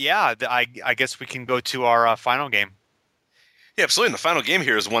 But yeah, I guess we can go to our final game. Yeah, absolutely. And the final game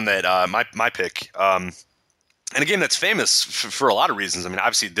here is one that my pick. and a game that's famous for a lot of reasons. I mean,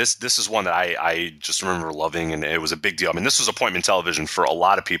 obviously, this is one that I just remember loving, and it was a big deal. I mean, this was appointment television for a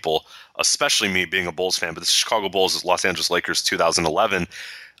lot of people, especially me being a Bulls fan. But the Chicago Bulls, Los Angeles Lakers, 2011.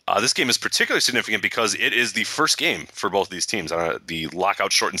 This game is particularly significant because it is the first game for both of these teams on the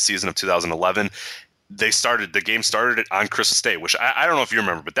lockout shortened season of 2011. The game started on Christmas Day, which I don't know if you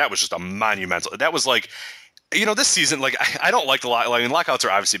remember, but that was just a monumental. That was like, this season, like I don't like the lockouts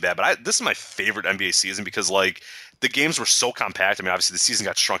are obviously bad, but this is my favorite NBA season because like the games were so compact. I mean, obviously the season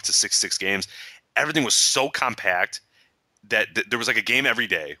got shrunk to 6 games. Everything was so compact that there was like a game every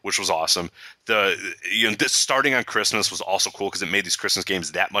day, which was awesome. This starting on Christmas was also cool because it made these Christmas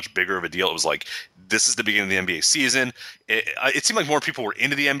games that much bigger of a deal. It was like, this is the beginning of the NBA season. It seemed like more people were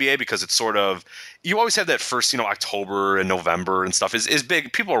into the NBA because it's sort of, you always have that first, October and November and stuff is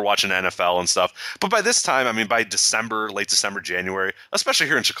big. People are watching NFL and stuff. But by this time, I mean, by December, late December, January, especially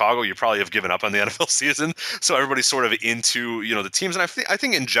here in Chicago, you probably have given up on the NFL season. So everybody's sort of into, the teams. And I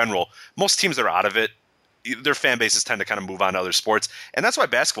think in general, most teams are out of it. Their fan bases tend to kind of move on to other sports. And that's why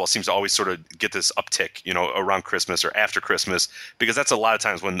basketball seems to always sort of get this uptick, around Christmas or after Christmas, because that's a lot of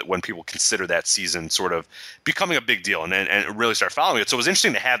times when people consider that season sort of becoming a big deal and really start following it. So it was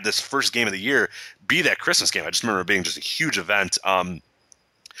interesting to have this first game of the year be that Christmas game. I just remember it being just a huge event.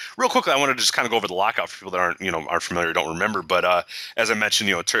 Real quickly, I want to just kind of go over the lockout for people that aren't familiar, don't remember. But as I mentioned,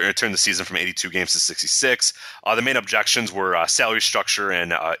 it turned the season from 82 games to 66. The main objections were salary structure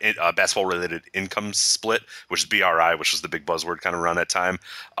and basketball-related income split, which is BRI, which was the big buzzword kind of around that time.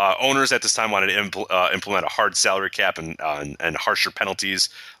 Owners at this time wanted to implement a hard salary cap and harsher penalties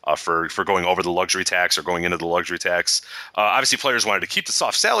for going over the luxury tax or going into the luxury tax. Obviously, players wanted to keep the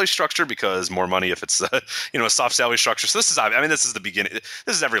soft salary structure because more money if it's a soft salary structure. So this is the beginning.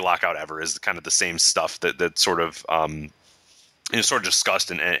 This is every lockout ever is kind of the same stuff that sort of sort of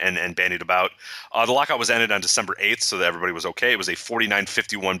discussed and bandied about. The lockout was ended on December 8th, so that everybody was okay. It was a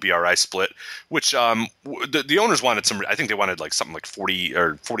 49-51 BRI split, which the owners wanted I think they wanted like something like 40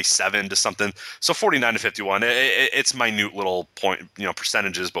 or 47 to something. So 49-51, it's minute little point,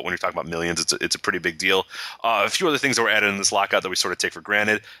 percentages, but when you're talking about millions, it's a pretty big deal. A few other things that were added in this lockout that we sort of take for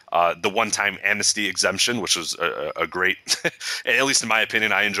granted. The one-time amnesty exemption, which was a great, at least in my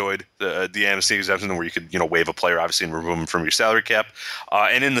opinion, I enjoyed the amnesty exemption where you could, waive a player obviously and remove him from your salary cap.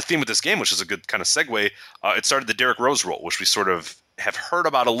 And in the theme of this game, which is a good kind of segue, it started the Derrick Rose rule, which we sort of have heard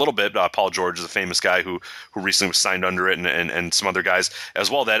about a little bit. Paul George is a famous guy who recently was signed under it, and some other guys as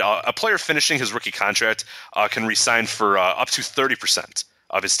well, that a player finishing his rookie contract can re-sign for up to 30%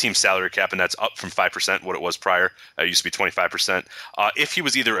 of his team's salary cap, and that's up from 5%, what it was prior. It used to be 25%. If he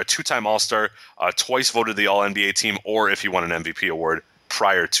was either a two-time All-Star, twice voted the All-NBA team, or if he won an MVP award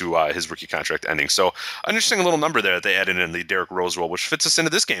prior to his rookie contract ending. So an interesting little number there that they added in the Derrick Rose rule, which fits us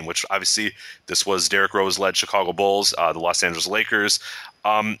into this game, which obviously this was Derrick Rose-led Chicago Bulls, the Los Angeles Lakers.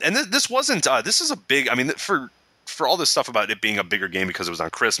 And this wasn't this is a big, I mean, for all this stuff about it being a bigger game because it was on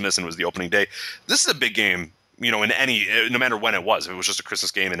Christmas and it was the opening day, this is a big game, in any, no matter when it was. If it was just a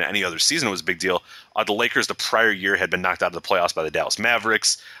Christmas game in any other season, it was a big deal. The Lakers the prior year had been knocked out of the playoffs by the Dallas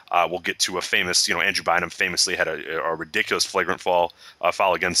Mavericks. We'll get to a famous, Andrew Bynum famously had a ridiculous flagrant foul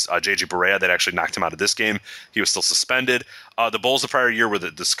against J.J. Barea that actually knocked him out of this game. He was still suspended. The Bulls the prior year were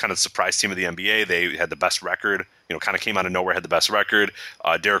this kind of surprise team of the NBA. They had the best record, kind of came out of nowhere, had the best record.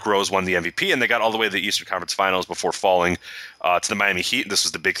 Derrick Rose won the MVP, and they got all the way to the Eastern Conference Finals before falling to the Miami Heat. This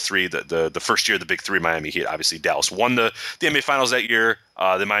was the big three, the first year of the big three, Miami Heat. Obviously, Dallas won the NBA Finals that year.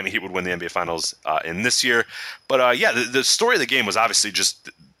 The Miami Heat would win the NBA Finals in this year. But the story of the game was obviously just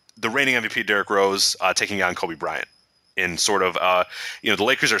the reigning MVP Derrick Rose taking on Kobe Bryant. In sort of, the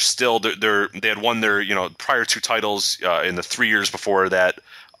Lakers are still they had won their prior two titles in the 3 years before that.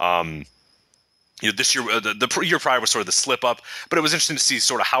 This year, the year prior was sort of the slip up, but it was interesting to see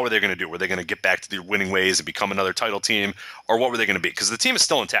sort of how are they going to do? Were they going to get back to their winning ways and become another title team, or what were they going to be? Because the team is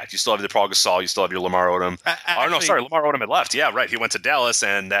still intact. You still have the Paul Gasol, you still have your Lamar Odom. Lamar Odom had left. Yeah, right. He went to Dallas,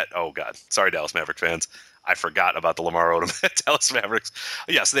 and sorry, Dallas Maverick fans. I forgot about the Lamar Odom at Dallas Mavericks.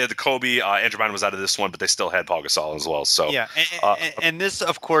 Yeah, so they had the Kobe. Andrew Bynum was out of this one, but they still had Paul Gasol as well. So yeah, and this,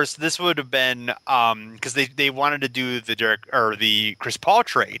 of course, this would have been because they wanted to do the Chris Paul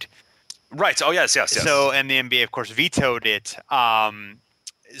trade. Right. Oh, yes. So, and the NBA, of course, vetoed it.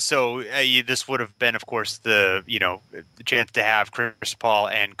 So this would have been, of course, the chance to have Chris Paul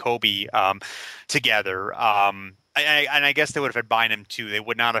and Kobe together. I guess they would have had Bynum too. They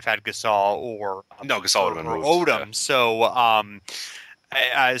would not have had Gasol or Gasol would have been Odom.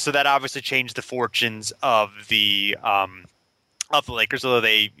 Yeah. So that obviously changed the fortunes of the of the Lakers, although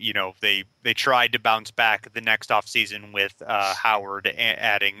they tried to bounce back the next offseason with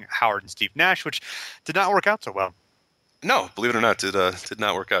adding Howard and Steve Nash, which did not work out so well. No, believe it or not, did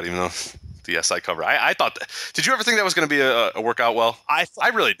not work out, even though the SI cover. I thought did you ever think that was going to be a workout well? I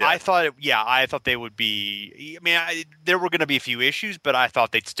really did. I thought they would be. I mean, there were going to be a few issues, but I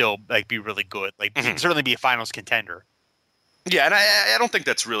thought they'd still be really good. Certainly be a finals contender. Yeah, and I don't think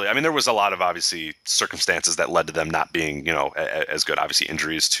that's really. I mean, there was a lot of obviously circumstances that led to them not being as good. Obviously,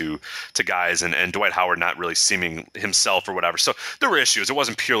 injuries to guys and Dwight Howard not really seeming himself or whatever. So there were issues. It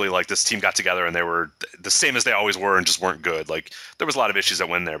wasn't purely like this team got together and they were the same as they always were and just weren't good. Like there was a lot of issues that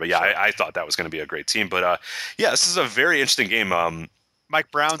went there. But yeah, sure. I thought that was going to be a great team. But this is a very interesting game.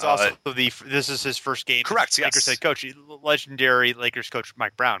 Mike Brown's also this is his first game. Correct. Yes. Lakers head coach, legendary Lakers coach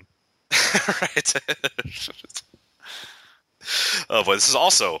Mike Brown. Right. Oh boy, this is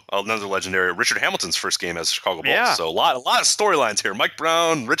also another legendary Richard Hamilton's first game as a Chicago Bulls. Yeah. So a lot of storylines here. Mike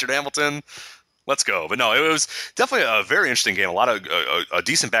Brown, Richard Hamilton. Let's go. But no, it was definitely a very interesting game. A lot of a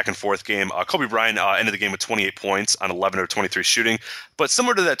decent back and forth game. Kobe Bryant ended the game with 28 points on 11 of 23 shooting. But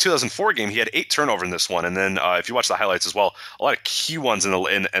similar to that 2004 game, he had 8 turnovers in this one. And then if you watch the highlights as well, a lot of key ones in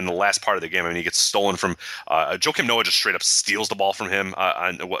the last part of the game. I mean, he gets stolen from Joakim Noah, just straight up steals the ball from him.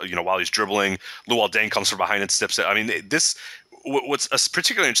 While he's dribbling, Luol Deng comes from behind and steps it. I mean, what's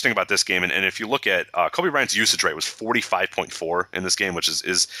particularly interesting about this game, and if you look at Kobe Bryant's usage rate was 45.4 in this game, which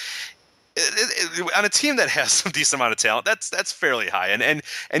is on a team that has some decent amount of talent, that's fairly high,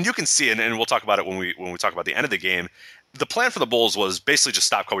 and you can see, and we'll talk about it when we talk about the end of the game. The plan for the Bulls was basically just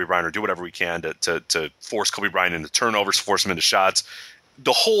stop Kobe Bryant or do whatever we can to force Kobe Bryant into turnovers, force him into shots.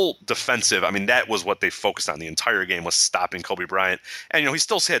 The whole defensive, I mean, that was what they focused on the entire game, was stopping Kobe Bryant. And he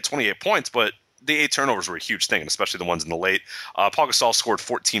still had 28 points, but the 8 turnovers were a huge thing, and especially the ones in the late. Paul Gasol scored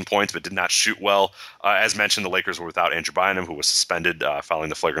 14 points, but did not shoot well. As mentioned, the Lakers were without Andrew Bynum, who was suspended following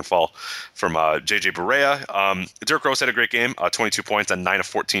the flagrant fall from J.J. Barea. Derrick Rose had a great game, 22 points on 9 of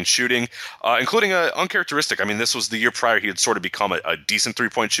 14 shooting, including uncharacteristic. I mean, this was the year prior he had sort of become a decent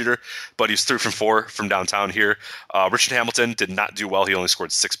three-point shooter, but he's 3 from 4 from downtown here. Richard Hamilton did not do well. He only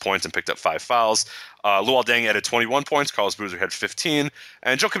scored 6 points and picked up 5 fouls. Luol Deng added 21 points. Carlos Boozer had 15.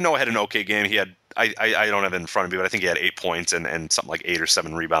 And Joakim Noah had an okay game. He had, I don't have it in front of me, but I think he had 8 points and something like 8 or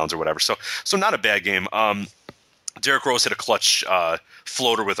 7 rebounds or whatever. So not a bad game. Derrick Rose hit a clutch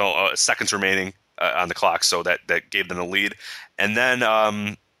floater with seconds remaining on the clock, so that gave them the lead. And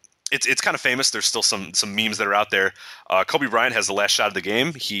then it's kind of famous. There's still some memes that are out there. Kobe Bryant has the last shot of the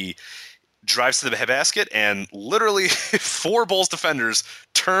game. He drives to the basket, and literally 4 Bulls defenders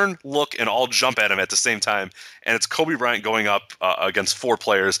turn, look, and all jump at him at the same time. And it's Kobe Bryant going up against 4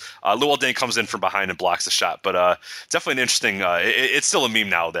 players. Luol Deng comes in from behind and blocks the shot. But definitely an interesting. It's still a meme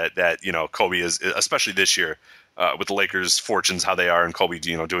now that Kobe is, especially this year. With the Lakers' fortunes, how they are, and Kobe,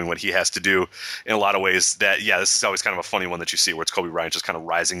 doing what he has to do in a lot of ways. This is always kind of a funny one that you see, where it's Kobe Bryant just kind of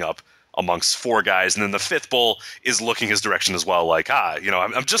rising up amongst 4 guys, and then the 5th Bull is looking his direction as well, like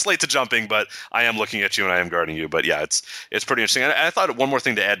I'm just late to jumping, but I am looking at you and I am guarding you. But yeah, it's pretty interesting. And I thought one more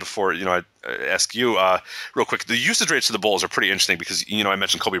thing to add before I ask you real quick. The usage rates of the Bulls are pretty interesting because I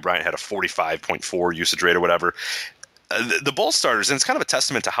mentioned Kobe Bryant had a 45.4 usage rate or whatever. The Bulls starters, and it's kind of a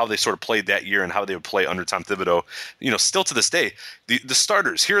testament to how they sort of played that year and how they would play under Tom Thibodeau, still to this day. The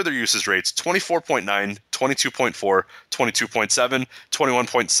starters, here are their usage rates: 24.9, 22.4, 22.7,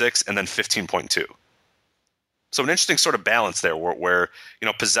 21.6, and then 15.2. So an interesting sort of balance there where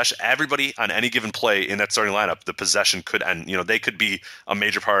possession, everybody on any given play in that starting lineup, the possession could end, they could be a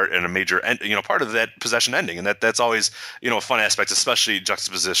major part and a major end, part of that possession ending. And that's always, a fun aspect, especially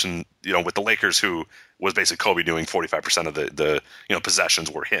juxtaposition, with the Lakers, who was basically Kobe doing 45% of the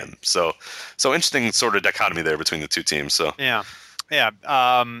possessions were him. So interesting sort of dichotomy there between the two teams. So yeah.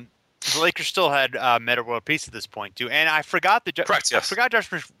 The Lakers still had Metta World Peace at this point too, and I forgot that. Correct. Yes. I forgot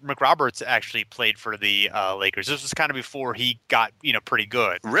Josh McRoberts actually played for the Lakers. This was kind of before he got pretty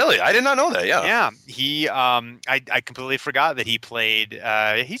good. Really, I did not know that. Yeah. Yeah. He I completely forgot that he played.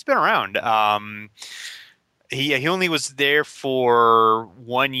 He's been around. He only was there for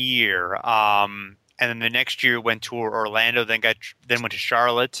 1 year. And then the next year went to Orlando, then went to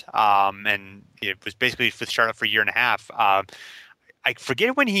Charlotte. And it was basically with Charlotte for a year and a half. I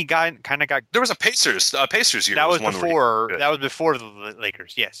forget when he got. There was a Pacers year. That was before. That was before the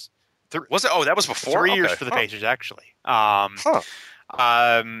Lakers. Yes. Was it? Oh, that was before. 3 years for the Pacers, actually. Yeah,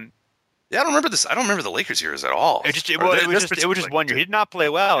 I don't remember this. I don't remember the Lakers years at all. It was just 1 year. He did not play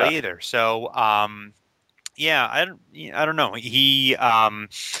well either. So, yeah, I don't know. He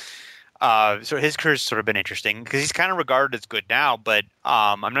so his career's sort of been interesting because he's kind of regarded as good now, but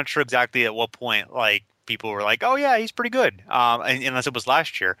I'm not sure exactly at what point people were like, "Oh yeah, he's pretty good," unless it was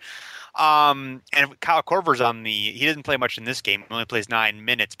last year. And Kyle Korver's he doesn't play much in this game. He only plays 9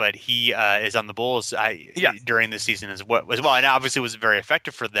 minutes, but he is on the Bulls during the season as well, and obviously was very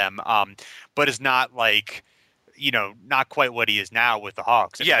effective for them. But is not like, not quite what he is now with the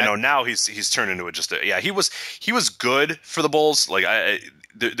Hawks. Now he's turned into he was good for the Bulls. Like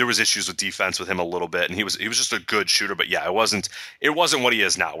there was issues with defense with him a little bit, and he was just a good shooter. But it wasn't what he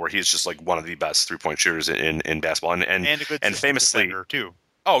is now, where he's just like one of the best 3-point shooters in basketball, and a good famously too.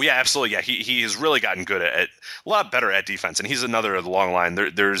 Oh yeah, absolutely. Yeah, he has really gotten good at a lot better at defense, and he's another of the long line.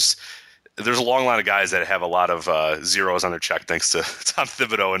 There's a long line of guys that have a lot of zeros on their check thanks to Tom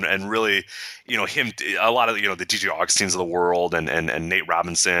Thibodeau and really, him, a lot of, the DJ Augustines of the world and Nate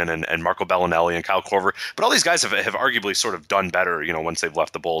Robinson and Marco Bellinelli and Kyle Korver. But all these guys have arguably sort of done better, once they've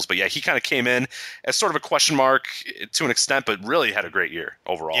left the Bulls. But yeah, he kind of came in as sort of a question mark to an extent, but really had a great year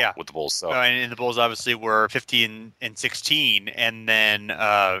overall with the Bulls. So and the Bulls obviously were 15 and 16, and then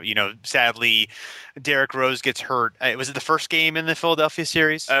sadly Derrick Rose gets hurt. Was it the first game in the Philadelphia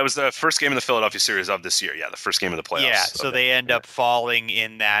series? It was the first game in the Philadelphia series of this year. Yeah, the first game of the playoffs. Yeah, so they end up falling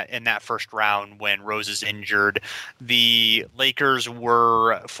in that first round when Rose is injured. The Lakers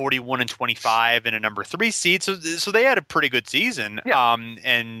were 41 and 25 and a number 3 seed, so they had a pretty good season. Yeah.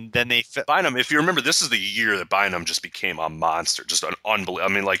 And then Bynum. If you remember, this is the year that Bynum just became a monster, just an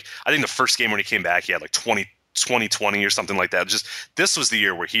unbelievable. I mean, like I think the first game when he came back, he had like 20 or something like that. Just this was the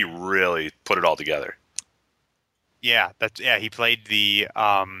year where he really put it all together. Yeah, he played the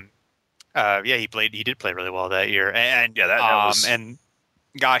he did play really well that year. And that was and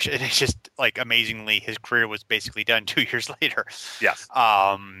gosh, and it's just like amazingly his career was basically done 2 years later. Yeah.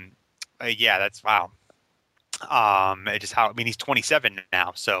 That's wow. He's 27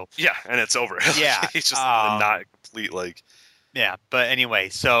 now, so yeah, and it's over. Yeah. He's just not complete like. Yeah, but anyway,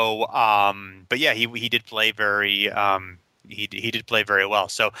 so but yeah, he did play very he did play very well.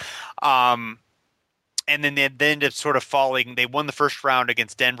 So and then they ended up sort of falling. They won the first round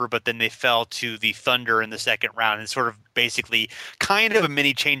against Denver, but then they fell to the Thunder in the second round, and sort of basically kind of a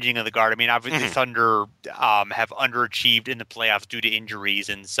mini changing of the guard. I mean, obviously the Thunder have underachieved in the playoffs due to injuries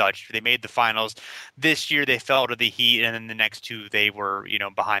and such. They made the finals this year. They fell to the Heat, and then the next two they were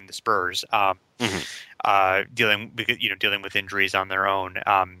behind the Spurs, dealing with injuries on their own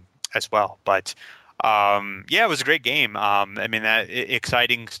as well. But it was a great game. I mean, that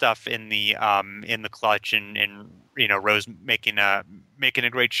exciting stuff in the clutch and Rose making a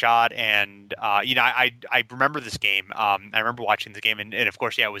great shot. And, I remember this game. I remember watching the game and of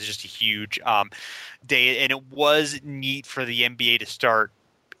course, it was just a huge day, and it was neat for the NBA to start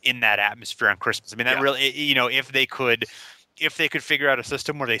in that atmosphere on Christmas. I mean, that really, if they could figure out a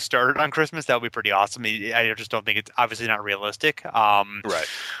system where they started on Christmas, that would be pretty awesome. I just don't think it's obviously not realistic. Right.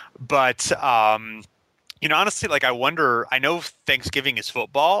 But, honestly, like I wonder, I know Thanksgiving is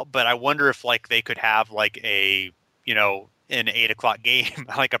football, but I wonder if like they could have like an 8:00 game,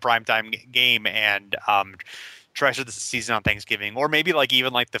 like a primetime game, and treasure the season on Thanksgiving, or maybe like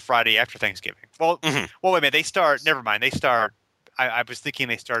even like the Friday after Thanksgiving. Well, wait a minute. They start, never mind. They start, I was thinking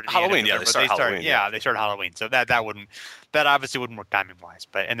they started Halloween. They start Halloween. Yeah, they start Halloween. So that obviously wouldn't work timing wise.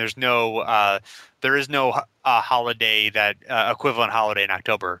 But and there is no holiday that equivalent holiday in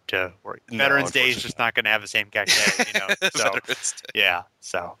October to work. Veterans Day is just not going to have the same cachet. So yeah.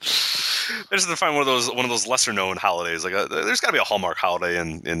 So they're just to find one of those lesser known holidays. Like there's got to be a Hallmark holiday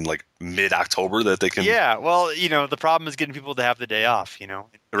in like mid-October that they can. Yeah. Well, the problem is getting people to have the day off.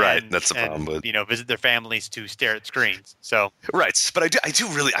 Right. That's the problem. But visit their families to stare at screens. So right. But I do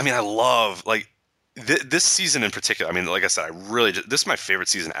really. I mean, I love like. This season in particular, I mean, like I said, this is my favorite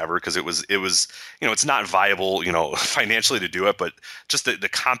season ever because it was, it's not viable, financially to do it, but just the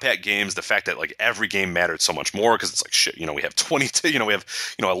compact games, the fact that like every game mattered so much more because it's like shit, we have 22, we have,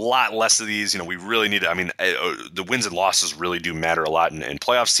 a lot less of these, we really need, the wins and losses really do matter a lot in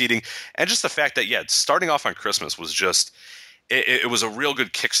playoff seeding, and just the fact that, starting off on Christmas was just, it was a real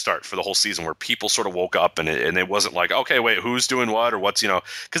good kickstart for the whole season where people sort of woke up and it wasn't like, okay, wait, who's doing what or what's,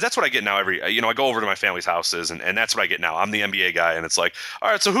 because that's what I get now I go over to my family's houses and that's what I get now. I'm the NBA guy and it's like, all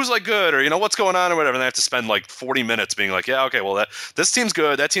right, so who's like good or, what's going on or whatever. And I have to spend like 40 minutes being like, yeah, okay, well, this team's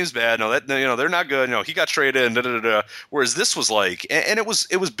good. That team's bad. No, that, they're not good. He got traded and da-da-da-da. Whereas this was like, and it was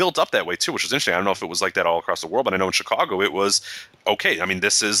built up that way too, which was interesting. I don't know if it was like that all across the world, but I know in Chicago it was, okay, I mean,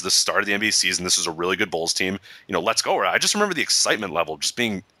 this is the start of the NBA season. This is a really good Bulls team. Let's go. I just remember the excitement level just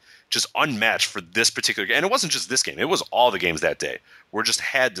being just unmatched for this particular game. And it wasn't just this game. It was all the games that day. We just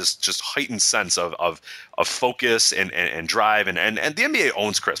had this just heightened sense of focus and drive. And the NBA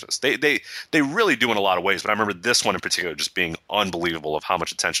owns Christmas. They really do in a lot of ways. But I remember this one in particular just being unbelievable of how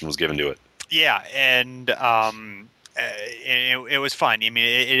much attention was given to it. Yeah, and it was fun. I mean,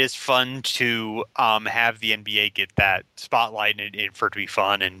 it is fun to have the NBA get that spotlight and for it to be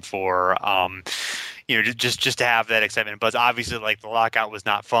fun and for just to have that excitement. But obviously, like the lockout was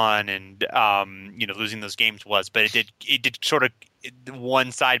not fun, and losing those games was. But it did sort of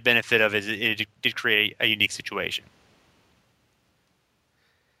one side benefit of it did create a unique situation.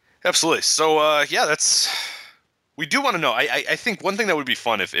 Absolutely. So we do want to know. I think one thing that would be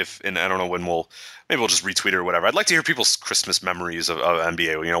fun if and I don't know when we'll just retweet it or whatever. I'd like to hear people's Christmas memories of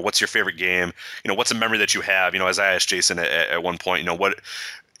NBA. What's your favorite game? What's a memory that you have? As I asked Jason at one point,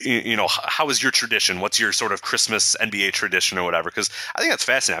 how is your tradition? What's your sort of Christmas NBA tradition or whatever? Because I think that's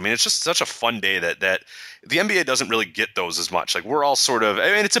fascinating. I mean, it's just such a fun day that the NBA doesn't really get those as much. Like we're all sort of,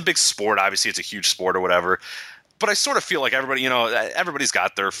 I mean, it's a big sport. Obviously, it's a huge sport or whatever. But I sort of feel like everybody, everybody's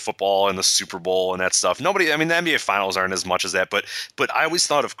got their football and the Super Bowl and that stuff. The NBA finals aren't as much as that. But I always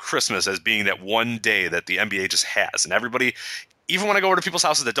thought of Christmas as being that one day that the NBA just has. And everybody, even when I go over to people's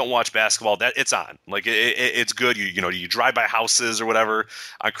houses that don't watch basketball, that it's on. Like it's good. You drive by houses or whatever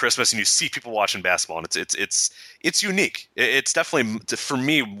on Christmas and you see people watching basketball, and it's unique. It's definitely, for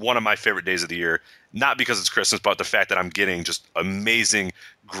me, one of my favorite days of the year. Not because it's Christmas, but the fact that I'm getting just amazing,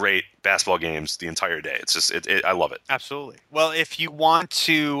 great basketball games the entire day. It's just, I love it. Absolutely. Well, if you want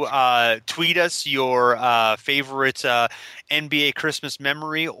to tweet us your favorite NBA Christmas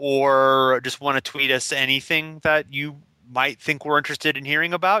memory, or just want to tweet us anything that you might think we're interested in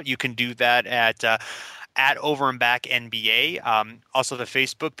hearing about, you can do that at Over and Back NBA. Also, the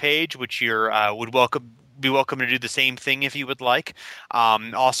Facebook page, which you're be welcome to do the same thing if you would like.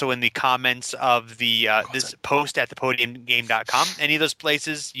 Also in the comments of the this post at thepodiumgame.com. Any of those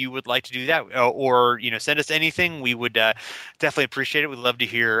places you would like to do that, or send us anything, we would definitely appreciate it. We'd love to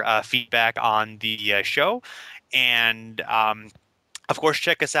hear feedback on the show. And of course,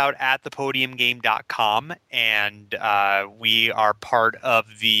 check us out at thepodiumgame.com, and we are part of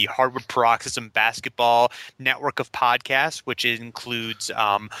the Hardwood Paroxysm Basketball Network of podcasts, which includes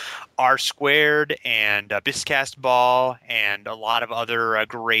R Squared and Biscast Ball and a lot of other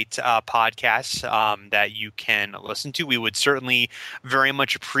great podcasts that you can listen to. We would certainly very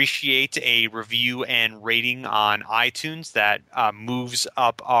much appreciate a review and rating on iTunes that moves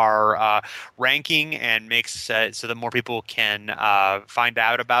up our ranking and makes so that more people can find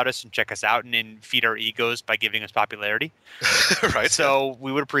out about us and check us out and feed our egos by giving us popularity. Right. So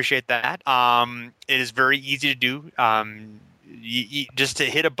we would appreciate that. It is very easy to do. Just to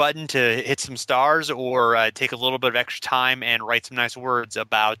hit a button to hit some stars, or take a little bit of extra time and write some nice words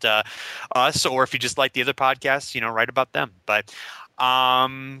about us, or if you just like the other podcasts, write about them. But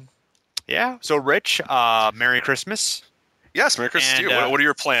yeah. So Rich, Merry Christmas. Yes, Merry Christmas to you. What are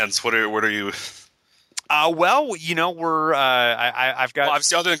your plans? What are you? Well, we're I've got. Well,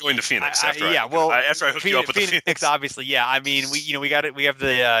 obviously, other than going to Phoenix. After I hook you up with Phoenix, obviously, yeah. I mean, we got it. We have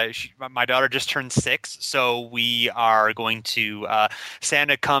my daughter just turned 6, so we are going to.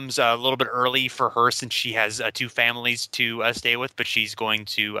 Santa comes a little bit early for her since she has 2 families to stay with, but she's going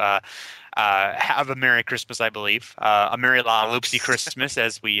to. Have a Merry Christmas, I believe. A Merry La Loopsy Christmas,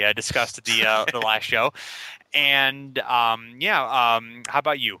 as we discussed at the last show. And how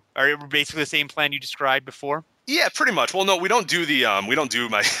about you? Are you basically the same plan you described before? Yeah, pretty much. Well, no, we don't do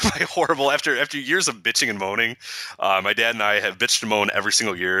my horrible after years of bitching and moaning. My dad and I have bitched and moaned every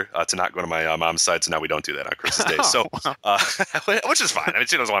single year to not go to my mom's side, so now we don't do that on Christmas Day. So, which is fine. I mean,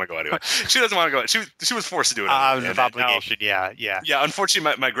 she doesn't want to go anyway. She doesn't want to go. She was forced to do it. Of obligation. Yeah. Yeah.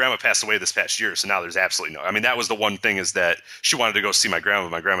 Unfortunately, my grandma passed away this past year, so now there's absolutely no. I mean, that was the one thing, is that she wanted to go see my grandma.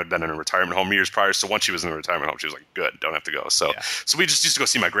 My grandma had been in a retirement home years prior, so once she was in a retirement home, she was like, "Good, don't have to go." So we just used to go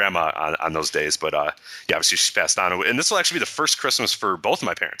see my grandma on those days. But obviously she passed on, and this will actually be the first Christmas for both of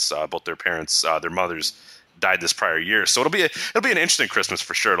my parents. Both their parents, their mothers died this prior year, so it'll be an interesting Christmas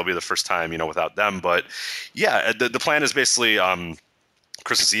for sure. It'll be the first time without them. But yeah, the plan is basically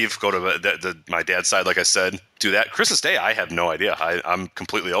Christmas Eve, go to my dad's side, like I said, do that. Christmas Day, I have no idea. I'm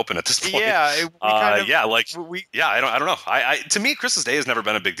completely open at this point. Yeah, I don't know. To me, Christmas Day has never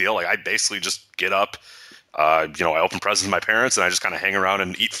been a big deal. Like, I basically just get up. I open presents to my parents, and I just kind of hang around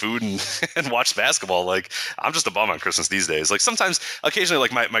and eat food and watch basketball. Like, I'm just a bum on Christmas these days. Like, sometimes, occasionally,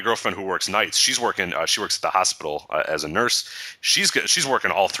 like my girlfriend who works nights, she works at the hospital as a nurse. She's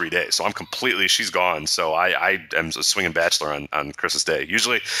working all 3 days, so she's gone. So I am a swinging bachelor on Christmas Day.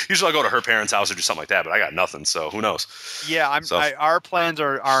 Usually I'll go to her parents' house or do something like that, but I got nothing, so who knows? Yeah, our plans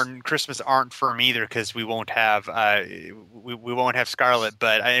on Christmas aren't firm either, because we won't have we won't have Scarlett,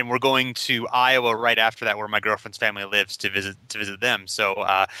 and we're going to Iowa right after that, where my girlfriend's family lives, to visit them. So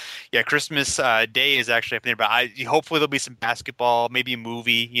Christmas Day is actually up there, but hopefully there'll be some basketball, maybe a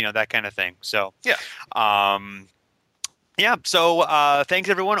movie, that kind of thing. So so thanks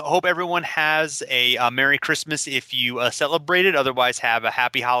everyone. Hope everyone has a Merry Christmas if you celebrate it. Otherwise, have a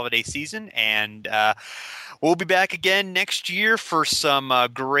happy holiday season, and we'll be back again next year for some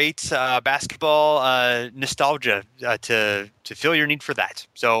great basketball nostalgia to fill your need for that.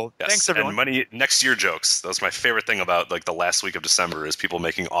 So thanks everyone. And next year jokes. That's my favorite thing about the last week of December is people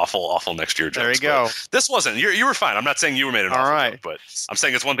making awful next year jokes. There you go. But this wasn't. You were fine. I'm not saying you were made an awful joke, but I'm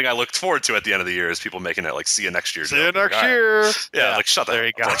saying it's one thing I looked forward to at the end of the year is people making it see you next year. See you next year. Yeah, shut up. There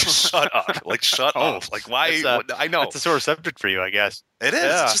you go. Shut up. Shut up. Why? I know. It's a sore subject for you, I guess. It is.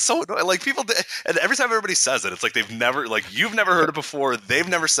 Yeah. It's just so people, and every time everybody says it, it's like they've never you've never heard it before. They've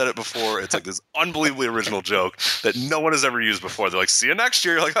never said it before. It's like this unbelievably original joke that no one has ever used before. They're like, see you next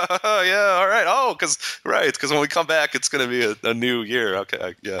year. You're like, oh, yeah, all right. Oh, because when we come back, it's going to be a new year. Okay,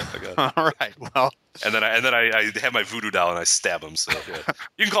 I got it. All right. Well, and then I have my voodoo doll and I stab him. So yeah.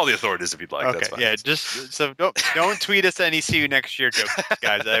 You can call the authorities if you'd like. Okay. That's fine. Yeah. Just so don't tweet us any see you next year jokes,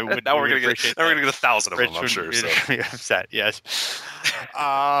 guys. Now we're gonna get 1,000 of them. I'm sure. So. Upset. Yes.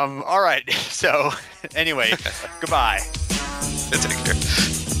 All right. So anyway, goodbye. Take care.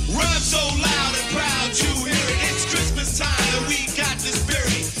 Run so loud and proud you hear it. It's Christmas time and we got the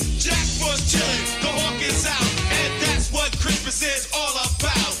spirit. Jack Frost chillin', the hawk is out, and that's what Christmas is all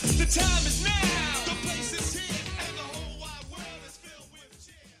about. The time is now, the place is here, and the whole wide world is filled with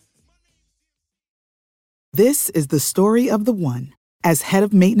cheer. This is the story of the one. As head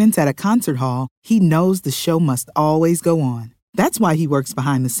of maintenance at a concert hall, he knows the show must always go on. That's why he works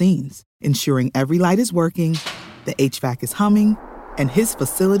behind the scenes, ensuring every light is working, the HVAC is humming, and his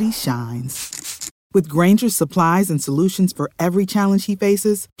facility shines. With Grainger's supplies and solutions for every challenge he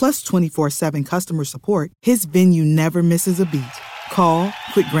faces, plus 24/7 customer support, his venue never misses a beat. Call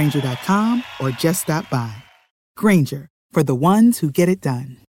quickgrainger.com or just stop by. Grainger, for the ones who get it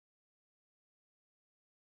done.